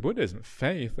 Because in Buddhism,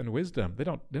 faith and wisdom,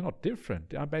 they're not different.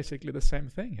 They are basically the same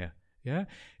thing here.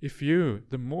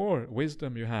 The more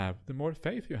wisdom you have, the more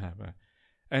faith you have.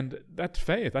 And that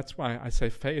faith, that's why I say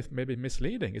faith may be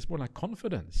misleading. It's more like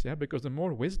confidence, because the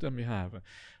more wisdom you have,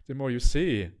 the more you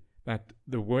see that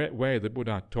the way the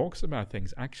Buddha talks about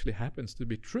things actually happens to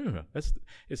be true.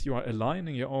 It's you are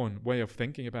aligning your own way of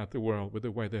thinking about the world with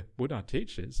the way the Buddha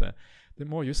teaches. The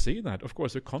more you see that, of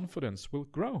course, the confidence will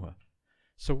grow.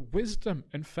 So wisdom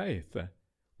and faith,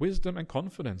 wisdom and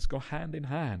confidence go hand in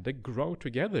hand. They grow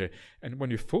together. And when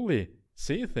you fully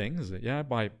see things,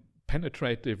 by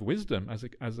penetrative wisdom, as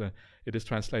it is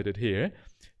translated here,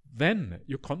 then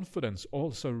your confidence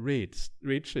also reaches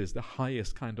the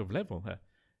highest kind of level.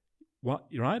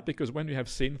 Right? Because when you have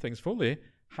seen things fully,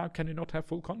 how can you not have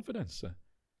full confidence?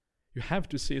 You have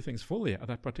to see things fully at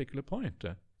that particular point.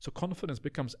 So confidence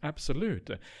becomes absolute.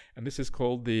 And this is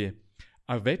called the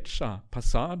avecha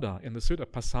pasada in the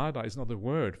sutta. Pasada is not a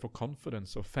word for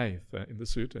confidence or faith in the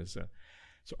suttas.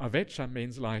 So avecha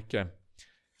means like...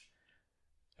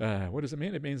 what does it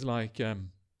mean? It means like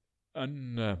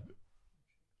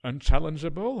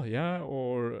unchallengeable,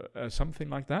 or something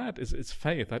like that. It's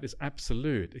faith that is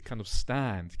absolute. It kind of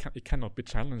stands. It cannot be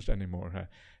challenged anymore,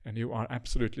 and you are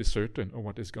absolutely certain of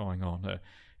what is going on.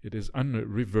 It is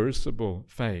unreversible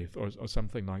faith, or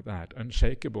something like that.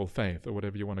 Unshakable faith, or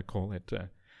whatever you want to call it. So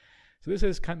this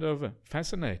is kind of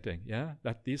fascinating,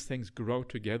 that these things grow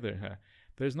together.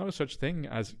 There's no such thing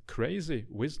as crazy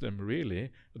wisdom, really.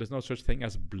 There's no such thing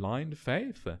as blind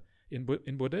faith. In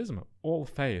Buddhism, all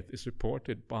faith is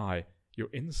supported by your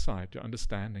insight, your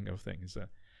understanding of things.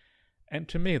 And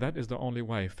to me, that is the only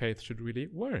way faith should really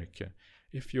work.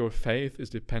 If your faith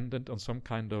is dependent on some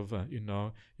kind of,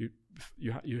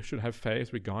 you should have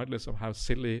faith regardless of how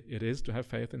silly it is to have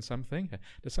faith in something.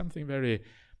 There's something very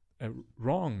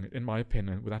wrong, in my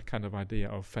opinion, with that kind of idea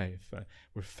of faith,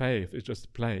 where faith is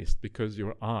just placed because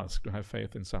you're asked to have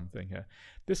faith in something.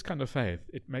 This kind of faith,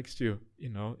 it makes you,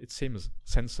 it seems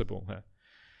sensible.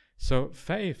 So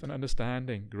faith and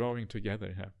understanding growing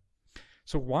together.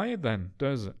 So why then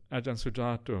does Ajahn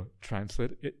Sujato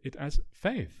translate it as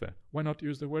faith? Why not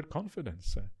use the word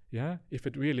confidence? If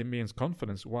it really means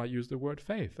confidence, why use the word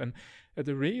faith? And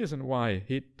the reason why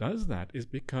he does that is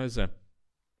because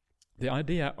the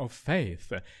idea of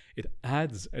faith, it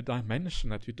adds a dimension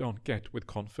that you don't get with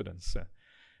confidence.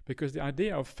 Because the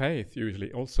idea of faith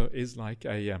usually also is like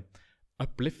a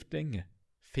uplifting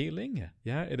feeling.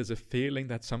 It is a feeling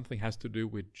that something has to do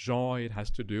with joy. It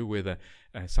has to do with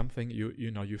something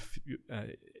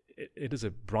it is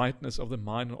a brightness of the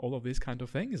mind and all of these kind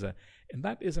of things. And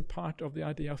that is a part of the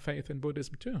idea of faith in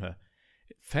Buddhism too.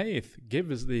 Faith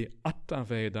gives the Atta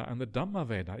Veda and the Dhamma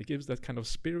Veda. It gives that kind of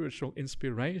spiritual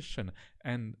inspiration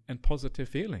and positive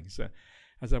feelings.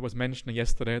 As I was mentioning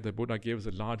yesterday, the Buddha gives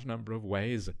a large number of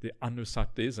ways, the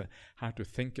Anusattis, how to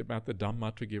think about the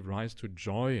Dhamma to give rise to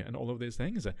joy and all of these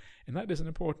things. And that is an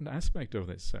important aspect of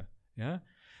this.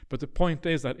 But the point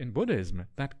is that in Buddhism,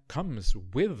 that comes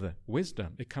with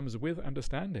wisdom. It comes with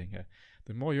understanding.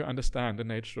 The more you understand the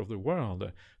nature of the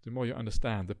world, the more you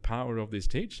understand the power of these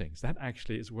teachings. That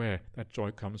actually is where that joy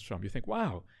comes from. You think,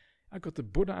 wow, I got the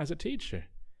Buddha as a teacher.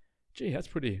 Gee, that's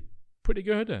pretty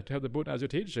good to have the Buddha as your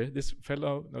teacher. This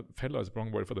fellow is the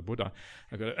wrong word for the Buddha.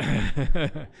 I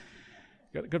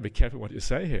got to be careful what you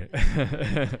say here.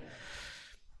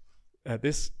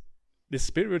 This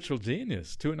spiritual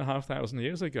genius 2,500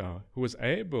 years ago, who was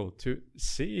able to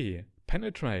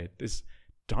penetrate this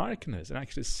darkness and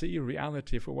actually see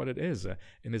reality for what it is,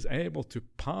 and is able to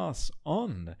pass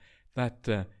on that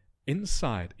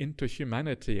insight into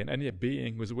humanity and any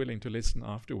being who is willing to listen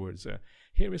afterwards.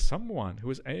 Here is someone who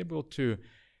is able to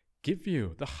give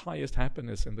you the highest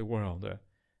happiness in the world.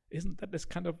 Isn't that this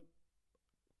kind of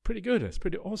pretty good? It's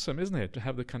pretty awesome, isn't it, to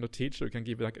have the kind of teacher who can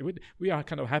give you we are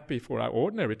kind of happy for our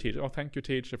ordinary teacher. Oh, thank you,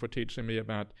 teacher, for teaching me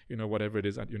about, whatever it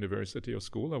is at university or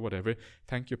school or whatever.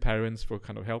 Thank you, parents, for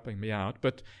kind of helping me out.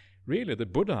 But really, the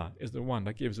Buddha is the one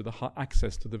that gives you the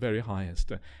access to the very highest.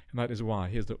 And that is why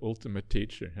he is the ultimate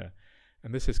teacher.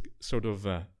 And this is sort of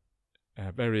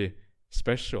very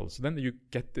special. So then you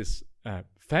get this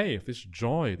faith, this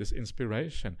joy, this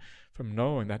inspiration from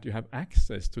knowing that you have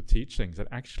access to teachings that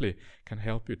actually can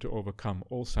help you to overcome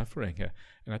all suffering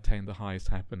and attain the highest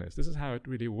happiness. This is how it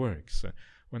really works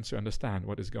once you understand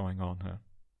what is going on here.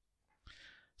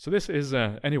 So this is,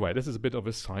 anyway, this is a bit of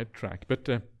a sidetrack, but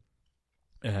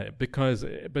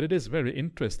it is very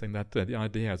interesting that the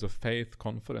ideas of faith,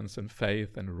 confidence, and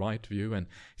faith, and right view, and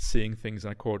seeing things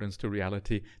in accordance to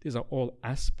reality, these are all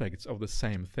aspects of the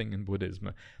same thing in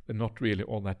Buddhism. They're not really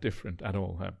all that different at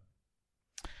all.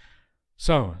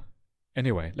 So,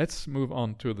 anyway, let's move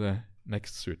on to the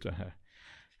next sutta here.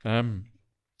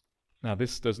 Now,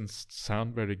 this doesn't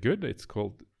sound very good. It's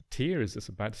called Tears. It's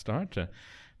a bad start.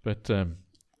 But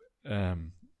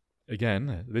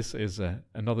again, this is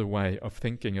another way of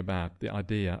thinking about the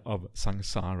idea of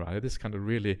samsara. This kind of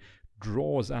really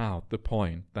draws out the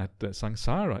point that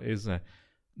samsara is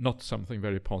not something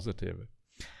very positive.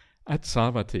 At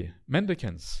Savatthi,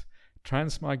 mendicants,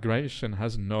 transmigration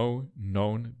has no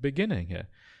known beginning.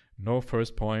 No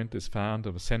first point is found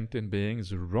of sentient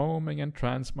beings roaming and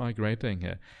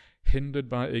transmigrating, hindered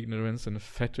by ignorance and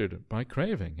fettered by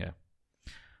craving.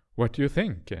 What do you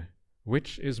think?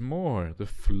 Which is more, the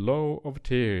flow of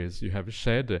tears you have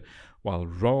shed while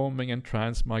roaming and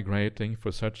transmigrating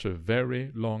for such a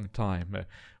very long time,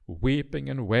 weeping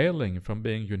and wailing from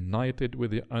being united with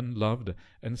the unloved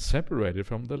and separated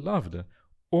from the loved,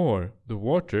 or the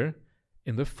water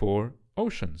in the 4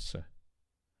 oceans?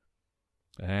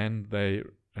 And they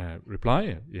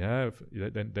reply,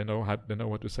 they know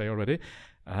what to say already.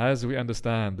 As we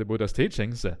understand the Buddha's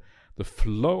teachings, the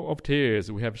flow of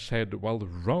tears we have shed while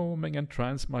roaming and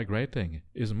transmigrating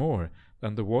is more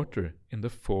than the water in the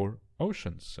 4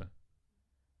 oceans.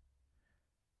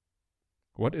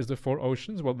 What is the 4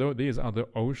 oceans? Well, these are the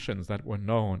oceans that were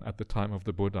known at the time of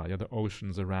the Buddha, the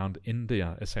oceans around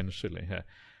India, essentially.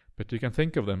 But you can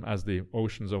think of them as the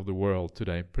oceans of the world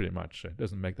today, pretty much. It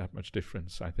doesn't make that much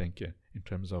difference, I think, in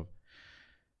terms of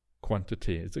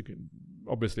quantity. It's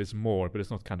obviously it's more, but it's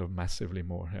not kind of massively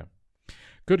more here.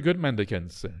 Good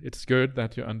mendicants, it's good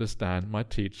that you understand my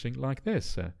teaching like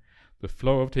this. The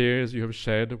flow of tears you have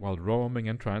shed while roaming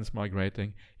and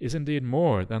transmigrating is indeed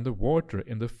more than the water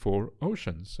in the 4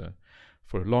 oceans.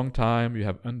 For a long time you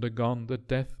have undergone the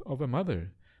death of a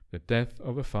mother, the death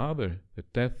of a father, the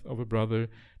death of a brother,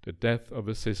 the death of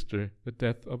a sister, the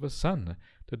death of a son,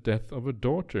 the death of a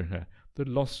daughter, the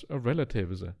loss of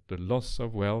relatives, the loss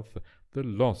of wealth, the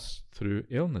loss through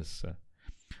illness.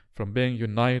 From being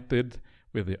united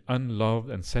with the unloved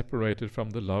and separated from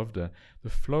the loved, the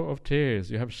flow of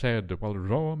tears you have shed while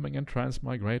roaming and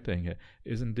transmigrating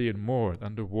is indeed more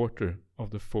than the water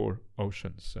of the 4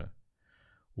 oceans.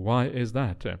 Why is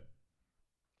that?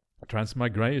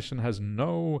 Transmigration has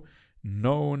no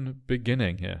known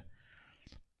beginning here.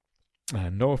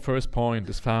 No first point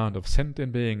is found of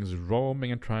sentient beings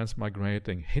roaming and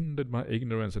transmigrating, hindered by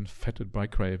ignorance and fettered by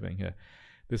craving.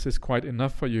 This is quite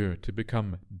enough for you to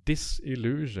become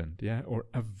disillusioned, or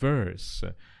averse.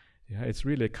 It's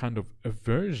really a kind of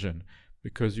aversion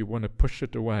because you want to push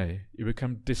it away. You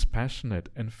become dispassionate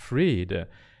and freed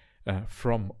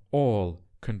from all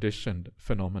conditioned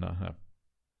phenomena.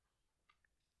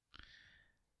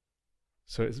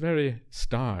 So it's very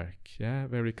stark,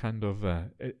 very kind of,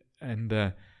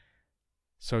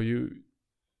 so you,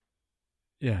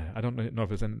 I don't know if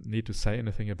there's any need to say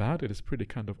anything about it. It's pretty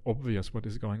kind of obvious what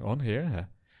is going on here.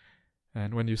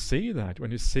 And when you see that,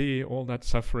 when you see all that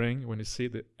suffering, when you see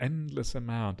the endless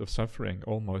amount of suffering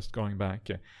almost going back,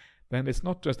 then it's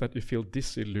not just that you feel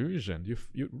disillusioned.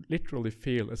 You literally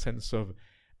feel a sense of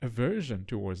aversion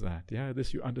towards that.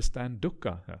 This you understand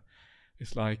dukkha.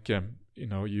 It's like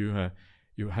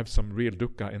you have some real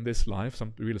dukkha in this life,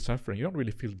 some real suffering. You don't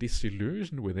really feel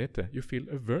disillusioned with it. You feel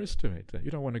averse to it.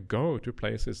 You don't want to go to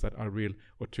places that are real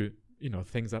or to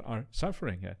things that are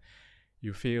suffering.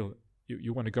 You feel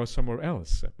you want to go somewhere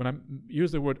else. When I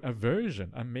use the word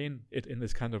aversion, I mean it in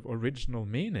this kind of original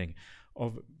meaning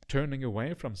of turning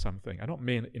away from something. I don't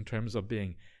mean in terms of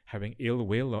having ill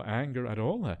will or anger at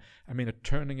all. I mean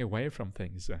turning away from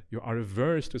things. You are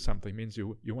averse to something means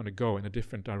you want to go in a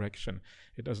different direction.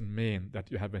 It doesn't mean that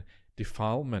you have a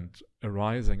defilement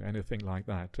arising or anything like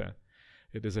that.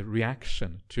 It is a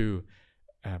reaction to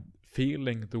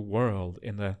feeling the world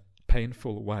in a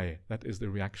painful way. That is the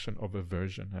reaction of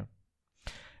aversion.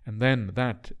 And then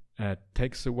that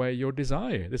takes away your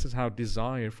desire. This is how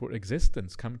desire for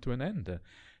existence come to an end.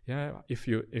 If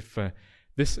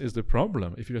this is the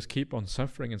problem, if you just keep on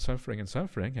suffering and suffering and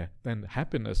suffering, then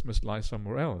happiness must lie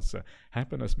somewhere else.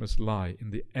 Happiness must lie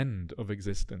in the end of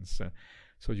existence.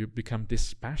 So you become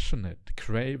dispassionate,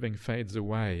 craving fades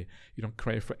away. You don't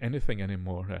crave for anything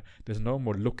anymore. There's no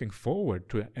more looking forward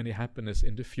to any happiness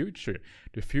in the future.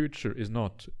 The future is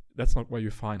not, that's not where you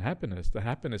find happiness. The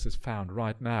happiness is found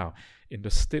right now in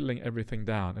the stilling everything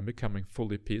down and becoming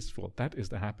fully peaceful. That is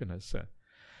the happiness.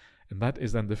 And that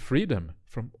is then the freedom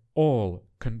from all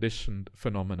conditioned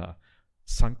phenomena.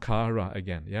 Sankhara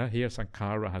again. Here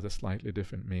sankhara has a slightly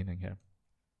different meaning here.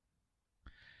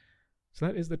 So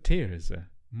that is the tears.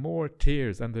 More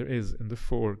tears than there is in the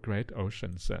 4 great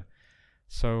oceans.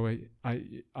 So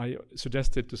I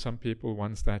suggested to some people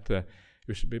once that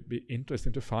you should be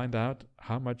interested to find out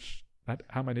how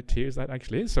many tears that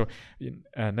actually is. So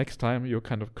next time you're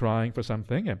kind of crying for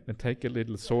something, and take a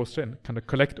little saucer and kind of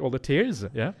collect all the tears,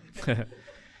 and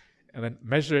then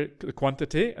measure the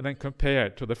quantity and then compare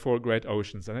it to the 4 great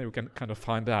oceans, and then you can kind of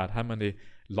find out how many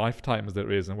lifetimes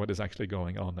there is and what is actually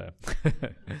going on there.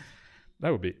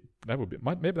 That would be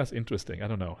maybe that's interesting. I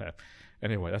don't know.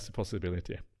 Anyway, that's a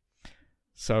possibility.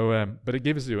 So, but it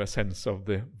gives you a sense of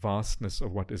the vastness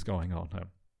of what is going on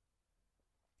here.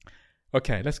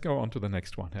 Okay, let's go on to the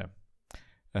next one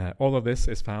here. All of this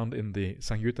is found in the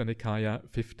Samyutta Nikaya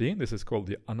 15. This is called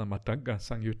the Anamatagga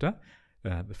Samyutta.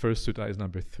 The first sutta is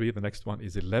number 3. The next one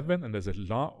is 11, and there's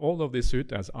all of these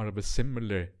suttas are of a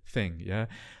similar thing.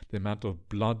 The amount of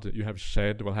blood you have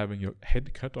shed while having your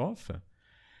head cut off.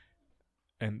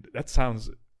 And that sounds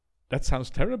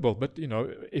terrible, but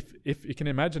if you can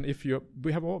imagine, if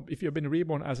you've been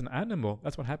reborn as an animal,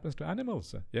 that's what happens to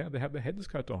animals. They have their heads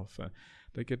cut off.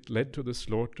 They get led to the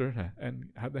slaughter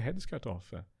and have their heads cut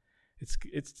off. It's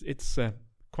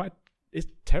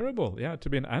terrible. To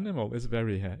be an animal is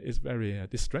very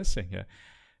distressing.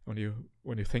 When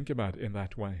you think about it in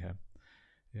that way.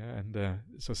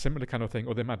 So similar kind of thing,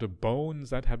 or the amount of bones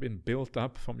that have been built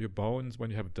up from your bones when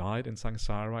you have died in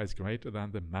samsara is greater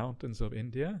than the mountains of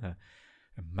India, a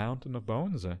mountain of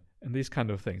bones, and these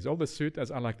kind of things. All the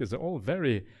suttas are like this. They're all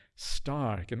very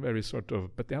stark and very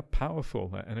but they are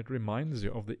powerful, and it reminds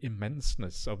you of the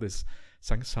immenseness of this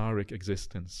samsaric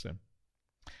existence.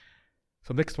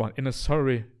 So next one, in a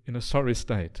sorry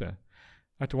state.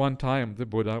 At one time, the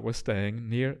Buddha was staying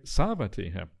near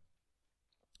Savatthi.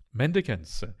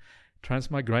 Mendicants,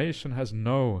 transmigration has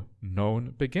no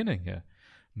known beginning.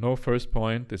 No first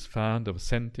point is found of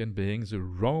sentient beings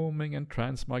roaming and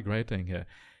transmigrating,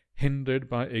 hindered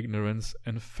by ignorance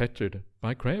and fettered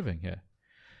by craving.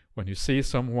 When you see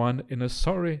someone in a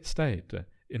sorry state,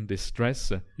 in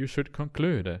distress, you should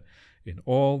conclude, in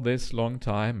all this long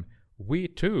time, we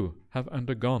too have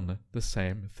undergone the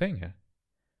same thing.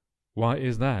 Why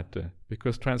is that?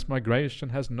 Because transmigration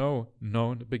has no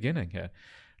known beginning.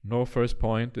 No first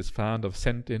point is found of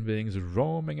sentient beings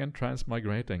roaming and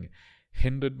transmigrating,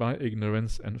 hindered by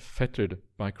ignorance and fettered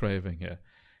by craving.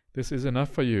 This is enough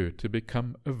for you to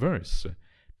become averse,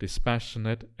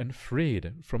 dispassionate, and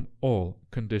freed from all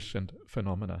conditioned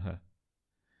phenomena.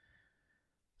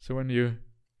 So when you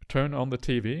turn on the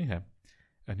TV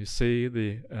and you see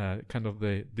the kind of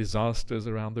the disasters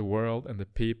around the world, and the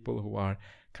people who are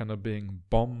kind of being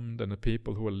bombed, and the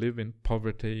people who live in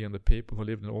poverty, and the people who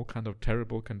live in all kind of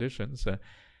terrible conditions,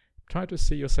 try to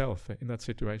see yourself in that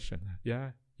situation.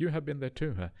 Yeah, you have been there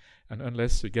too, and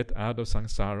unless you get out of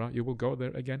samsara, you will go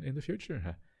there again in the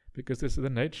future, because this is the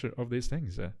nature of these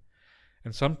things.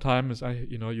 And sometimes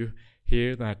you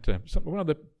hear that one of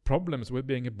the problems with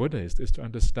being a Buddhist is to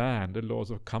understand the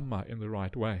laws of karma in the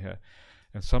right way.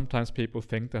 And sometimes people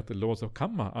think that the laws of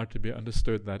karma are to be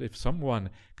understood that if someone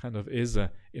kind of is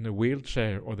in a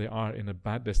wheelchair, or they are in a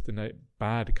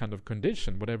bad kind of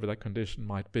condition, whatever that condition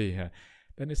might be,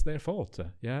 then it's their fault.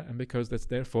 And because that's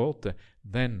their fault,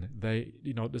 then they,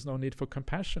 there's no need for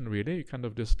compassion really. You kind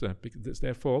of just, it's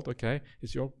their fault, okay,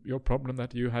 it's your problem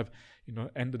that you have,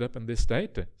 ended up in this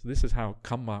state. So this is how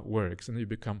karma works, and you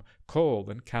become cold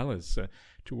and callous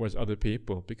towards other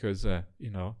people because,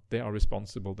 they are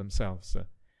responsible themselves.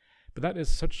 But that is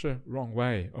such a wrong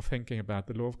way of thinking about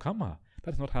the law of karma.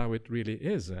 That's not how it really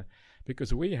is,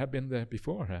 because we have been there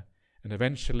before, and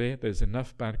eventually there's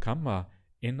enough bad karma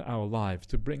in our lives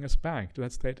to bring us back to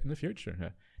that state in the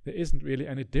future. There isn't really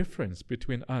any difference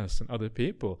between us and other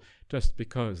people just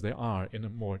because they are in a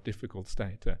more difficult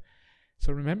state.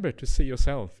 So remember to see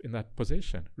yourself in that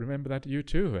position. Remember that you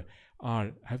too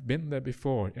have been there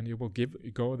before, and you will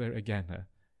go there again.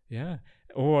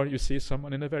 Or you see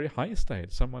someone in a very high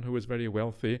state, someone who is very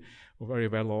wealthy, or very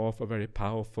well off, or very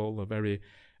powerful, or very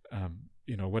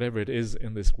whatever it is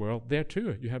in this world, there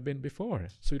too you have been before.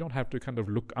 So you don't have to kind of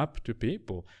look up to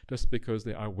people just because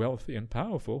they are wealthy and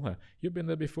powerful. You've been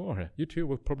there before. You too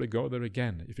will probably go there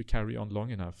again if you carry on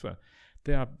long enough.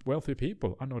 They are wealthy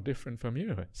people, are no different from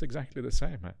you. It's exactly the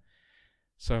same.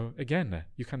 So again,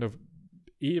 you kind of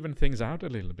even things out a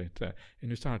little bit, and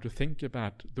you start to think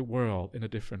about the world in a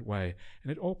different way,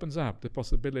 and it opens up the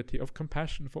possibility of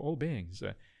compassion for all beings.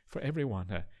 For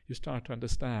everyone, you start to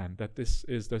understand that this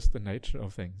is just the nature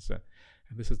of things,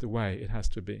 and this is the way it has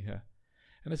to be.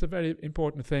 And it's a very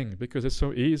important thing, because it's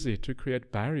so easy to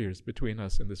create barriers between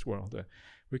us in this world.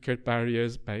 We create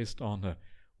barriers based on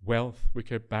wealth, we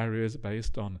create barriers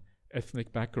based on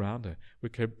ethnic background, we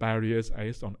create barriers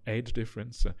based on age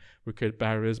difference, we create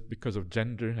barriers because of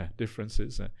gender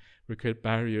differences, we create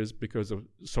barriers because of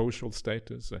social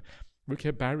status. We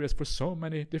create barriers for so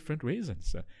many different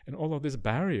reasons, and all of these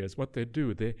barriers, what they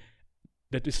do, they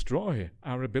destroy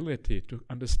our ability to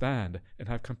understand and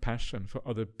have compassion for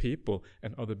other people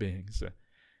and other beings.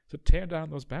 So tear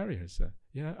down those barriers.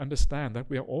 Understand that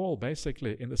we are all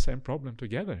basically in the same problem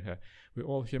together. We're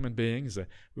all human beings.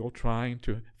 We're all trying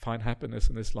to find happiness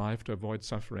in this life to avoid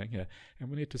suffering. And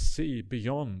we need to see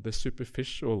beyond the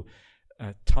superficial,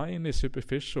 tiny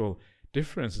superficial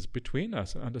differences between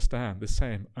us and understand the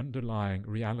same underlying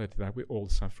reality that we're all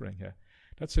suffering here.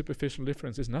 That superficial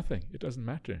difference is nothing. It doesn't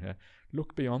matter.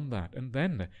 Look beyond that, and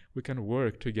then we can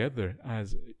work together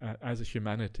as a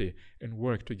humanity, and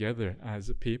work together as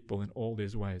a people in all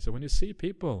these ways. So when you see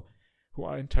people who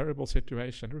are in terrible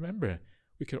situation, remember,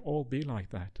 we can all be like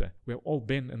that. We have all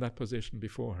been in that position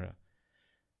before.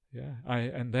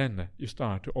 And then you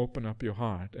start to open up your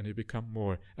heart, and you become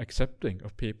more accepting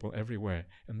of people everywhere,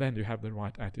 and then you have the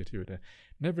right attitude.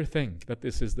 Never think that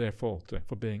this is their fault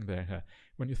for being there.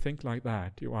 When you think like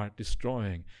that, you are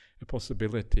destroying a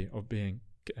possibility of being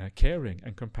caring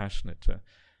and compassionate.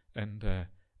 And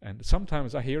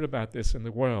sometimes I hear about this in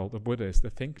the world of Buddhists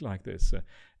that think like this,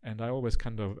 and I always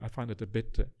I find it a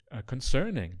bit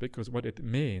concerning, because what it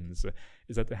means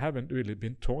is that they haven't really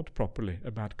been taught properly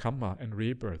about karma and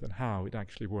rebirth and how it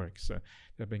actually works.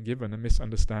 They've been given a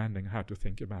misunderstanding how to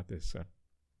think about this.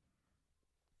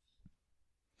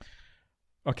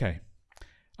 Okay,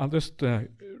 I'll just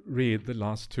read the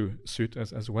last two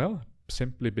suttas as well,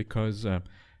 simply because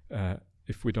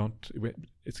if we don't,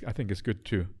 I think it's good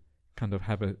to kind of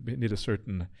we need a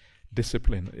certain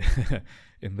discipline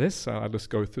in this. So I'll just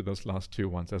go through those last two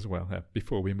ones as well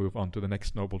before we move on to the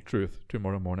next noble truth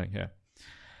tomorrow morning here.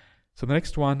 So the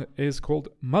next one is called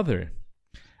Mother.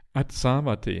 At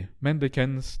Savatthi,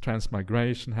 mendicants,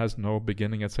 transmigration has no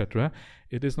beginning, etc.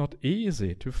 It is not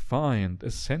easy to find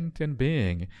a sentient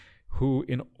being who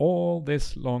in all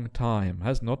this long time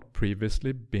has not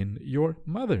previously been your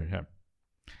mother.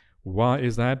 Why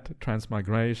is that?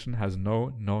 Transmigration has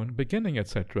no known beginning,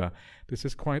 etc. This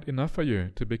is quite enough for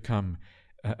you to become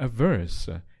averse,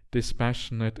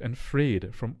 dispassionate, and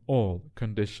freed from all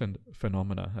conditioned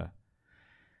phenomena.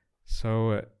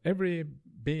 So every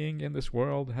being in this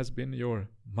world has been your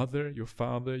mother, your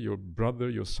father, your brother,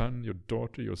 your son, your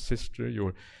daughter, your sister,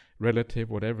 your relative,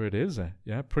 whatever it is.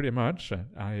 Yeah, pretty much.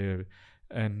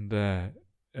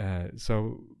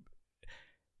 So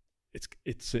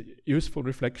it's a useful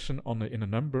reflection in a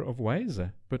number of ways.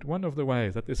 But one of the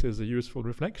ways that this is a useful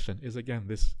reflection is again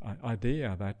this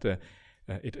idea that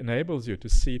it enables you to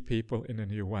see people in a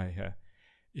new way.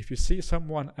 If you see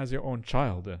someone as your own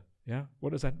child,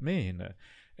 what does that mean?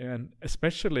 And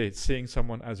especially seeing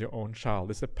someone as your own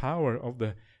child is the power of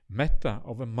the metta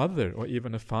of a mother or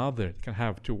even a father can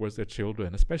have towards their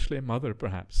children, especially a mother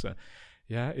perhaps.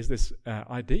 Is this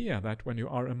idea that when you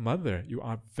are a mother, you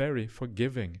are very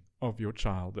forgiving of your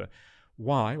child.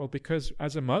 Why? Well, because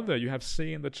as a mother, you have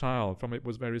seen the child from it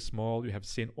was very small, you have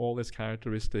seen all its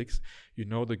characteristics, you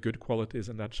know the good qualities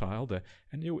in that child,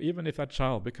 and you, even if that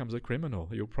child becomes a criminal,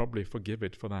 you'll probably forgive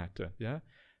it for that.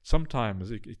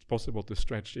 Sometimes it's possible to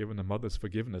stretch even a mother's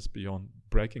forgiveness beyond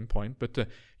breaking point, but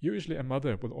usually a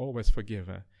mother will always forgive.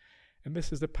 And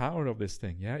this is the power of this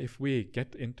thing. If we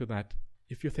get into that,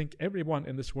 if you think everyone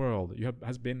in this world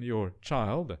has been your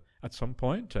child at some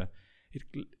point, it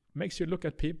makes you look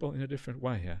at people in a different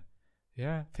way.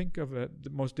 Think of the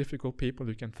most difficult people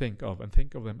you can think of, and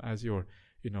think of them as your,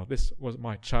 this was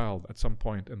my child at some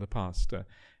point in the past.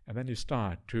 And then you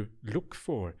start to look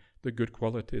for the good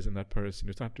qualities in that person.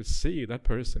 You start to see that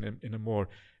person in a more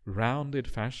rounded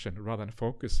fashion rather than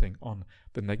focusing on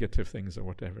the negative things or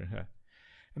whatever.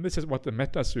 And this is what the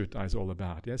Metta Sutta is all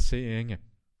about. Seeing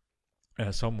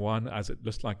someone as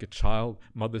just like a child,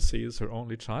 mother sees her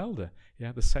only child.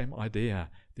 The same idea,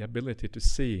 the ability to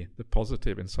see the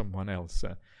positive in someone else.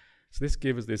 So this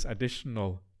gives this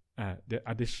additional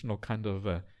kind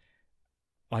of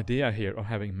idea here of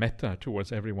having metta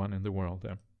towards everyone in the world.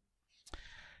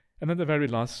 And then the very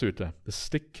last sutta, the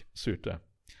Stick Sutta.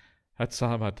 At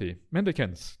Savatthi,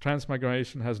 mendicants,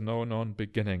 transmigration has no known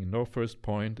beginning, no first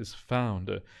point is found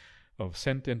of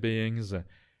sentient beings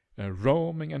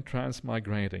roaming and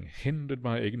transmigrating, hindered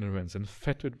by ignorance and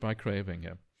fettered by craving.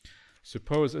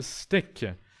 Suppose a stick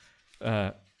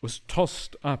was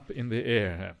tossed up in the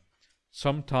air.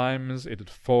 Sometimes it would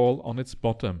fall on its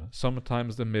bottom,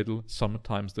 sometimes the middle,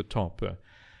 sometimes the top.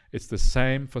 It's the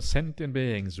same for sentient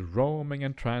beings roaming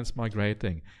and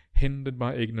transmigrating, hindered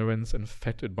by ignorance and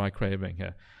fettered by craving.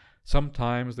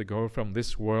 Sometimes they go from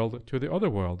this world to the other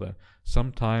world.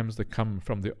 Sometimes they come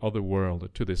from the other world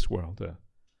to this world.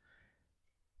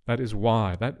 That is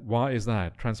why. Why is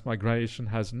that? Transmigration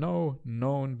has no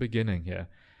known beginning here,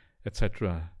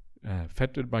 etc.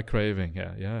 Fettered by craving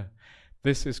here.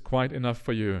 This is quite enough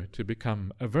for you to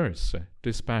become averse,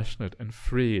 dispassionate, and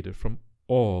freed from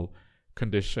all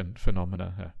conditioned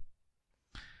phenomena.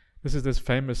 This is this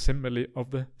famous simile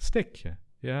of the stick.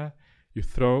 You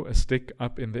throw a stick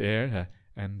up in the air,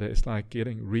 and it's like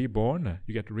getting reborn.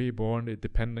 You get reborn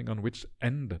depending on which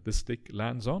end the stick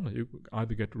lands on. You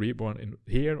either get reborn in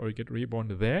here or you get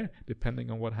reborn there,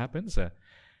 depending on what happens.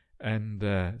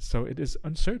 And so it is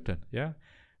uncertain.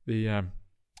 The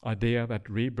idea that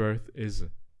rebirth is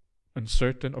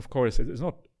uncertain, of course, it is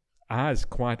not as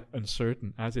quite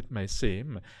uncertain as it may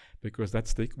seem, because that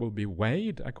stick will be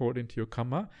weighed according to your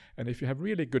karma, and if you have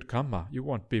really good karma, you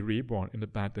won't be reborn in a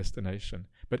bad destination.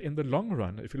 But in the long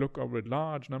run, if you look over a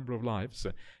large number of lives,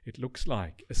 it looks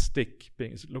like a stick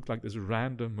it looks like this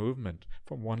random movement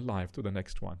from one life to the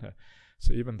next one.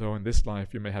 So even though in this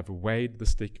life you may have weighed the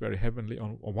stick very heavily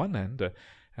on one end,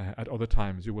 at other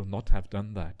times you will not have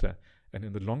done that. And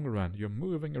in the long run, you're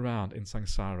moving around in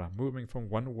samsara, moving from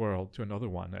one world to another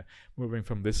one, moving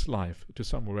from this life to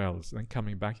somewhere else, then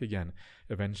coming back again,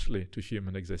 eventually to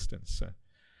human existence.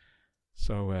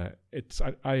 So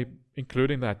I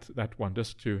including that one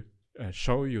just to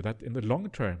show you that in the long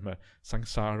term,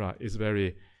 samsara is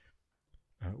very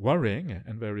worrying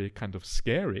and very kind of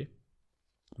scary.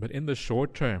 But in the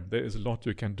short term, there is a lot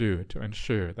you can do to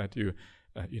ensure that you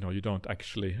don't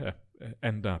actually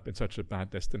end up in such a bad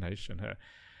destination.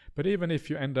 But even if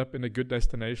you end up in a good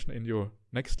destination in your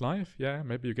next life,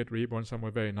 maybe you get reborn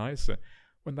somewhere very nice.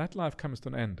 When that life comes to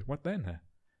an end, what then?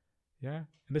 And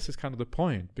this is kind of the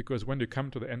point, because when you come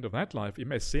to the end of that life, it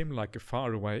may seem like a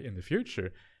far away in the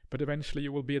future, but eventually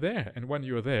you will be there. And when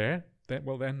you're there,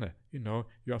 then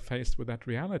you are faced with that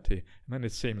reality, and then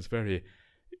it seems very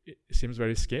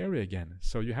scary again.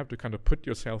 So you have to kind of put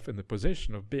yourself in the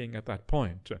position of being at that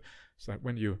point, so that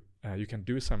when you can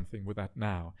do something with that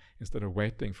now, instead of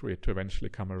waiting for it to eventually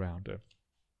come around.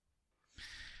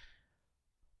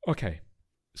 Okay,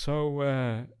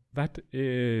 so that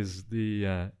is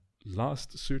the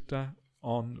last sutta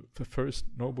on the first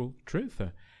noble truth.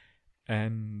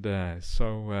 And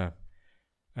so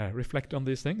reflect on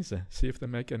these things, see if they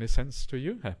make any sense to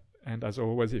you. And as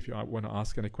always, if you want to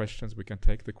ask any questions, we can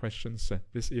take the questions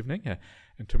this evening.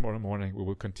 And tomorrow morning we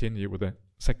will continue with the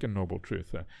second noble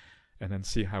truth, and then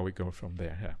see how we go from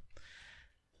there.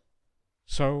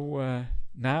 So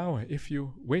now, if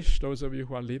you wish, those of you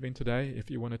who are leaving today,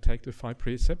 if you want to take the 5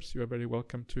 precepts, you are very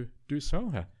welcome to do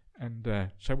so. And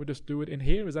shall we just do it in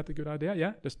here? Is that a good idea?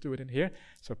 Yeah, just do it in here.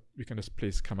 So you can just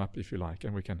please come up if you like,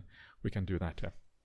 and we can do that.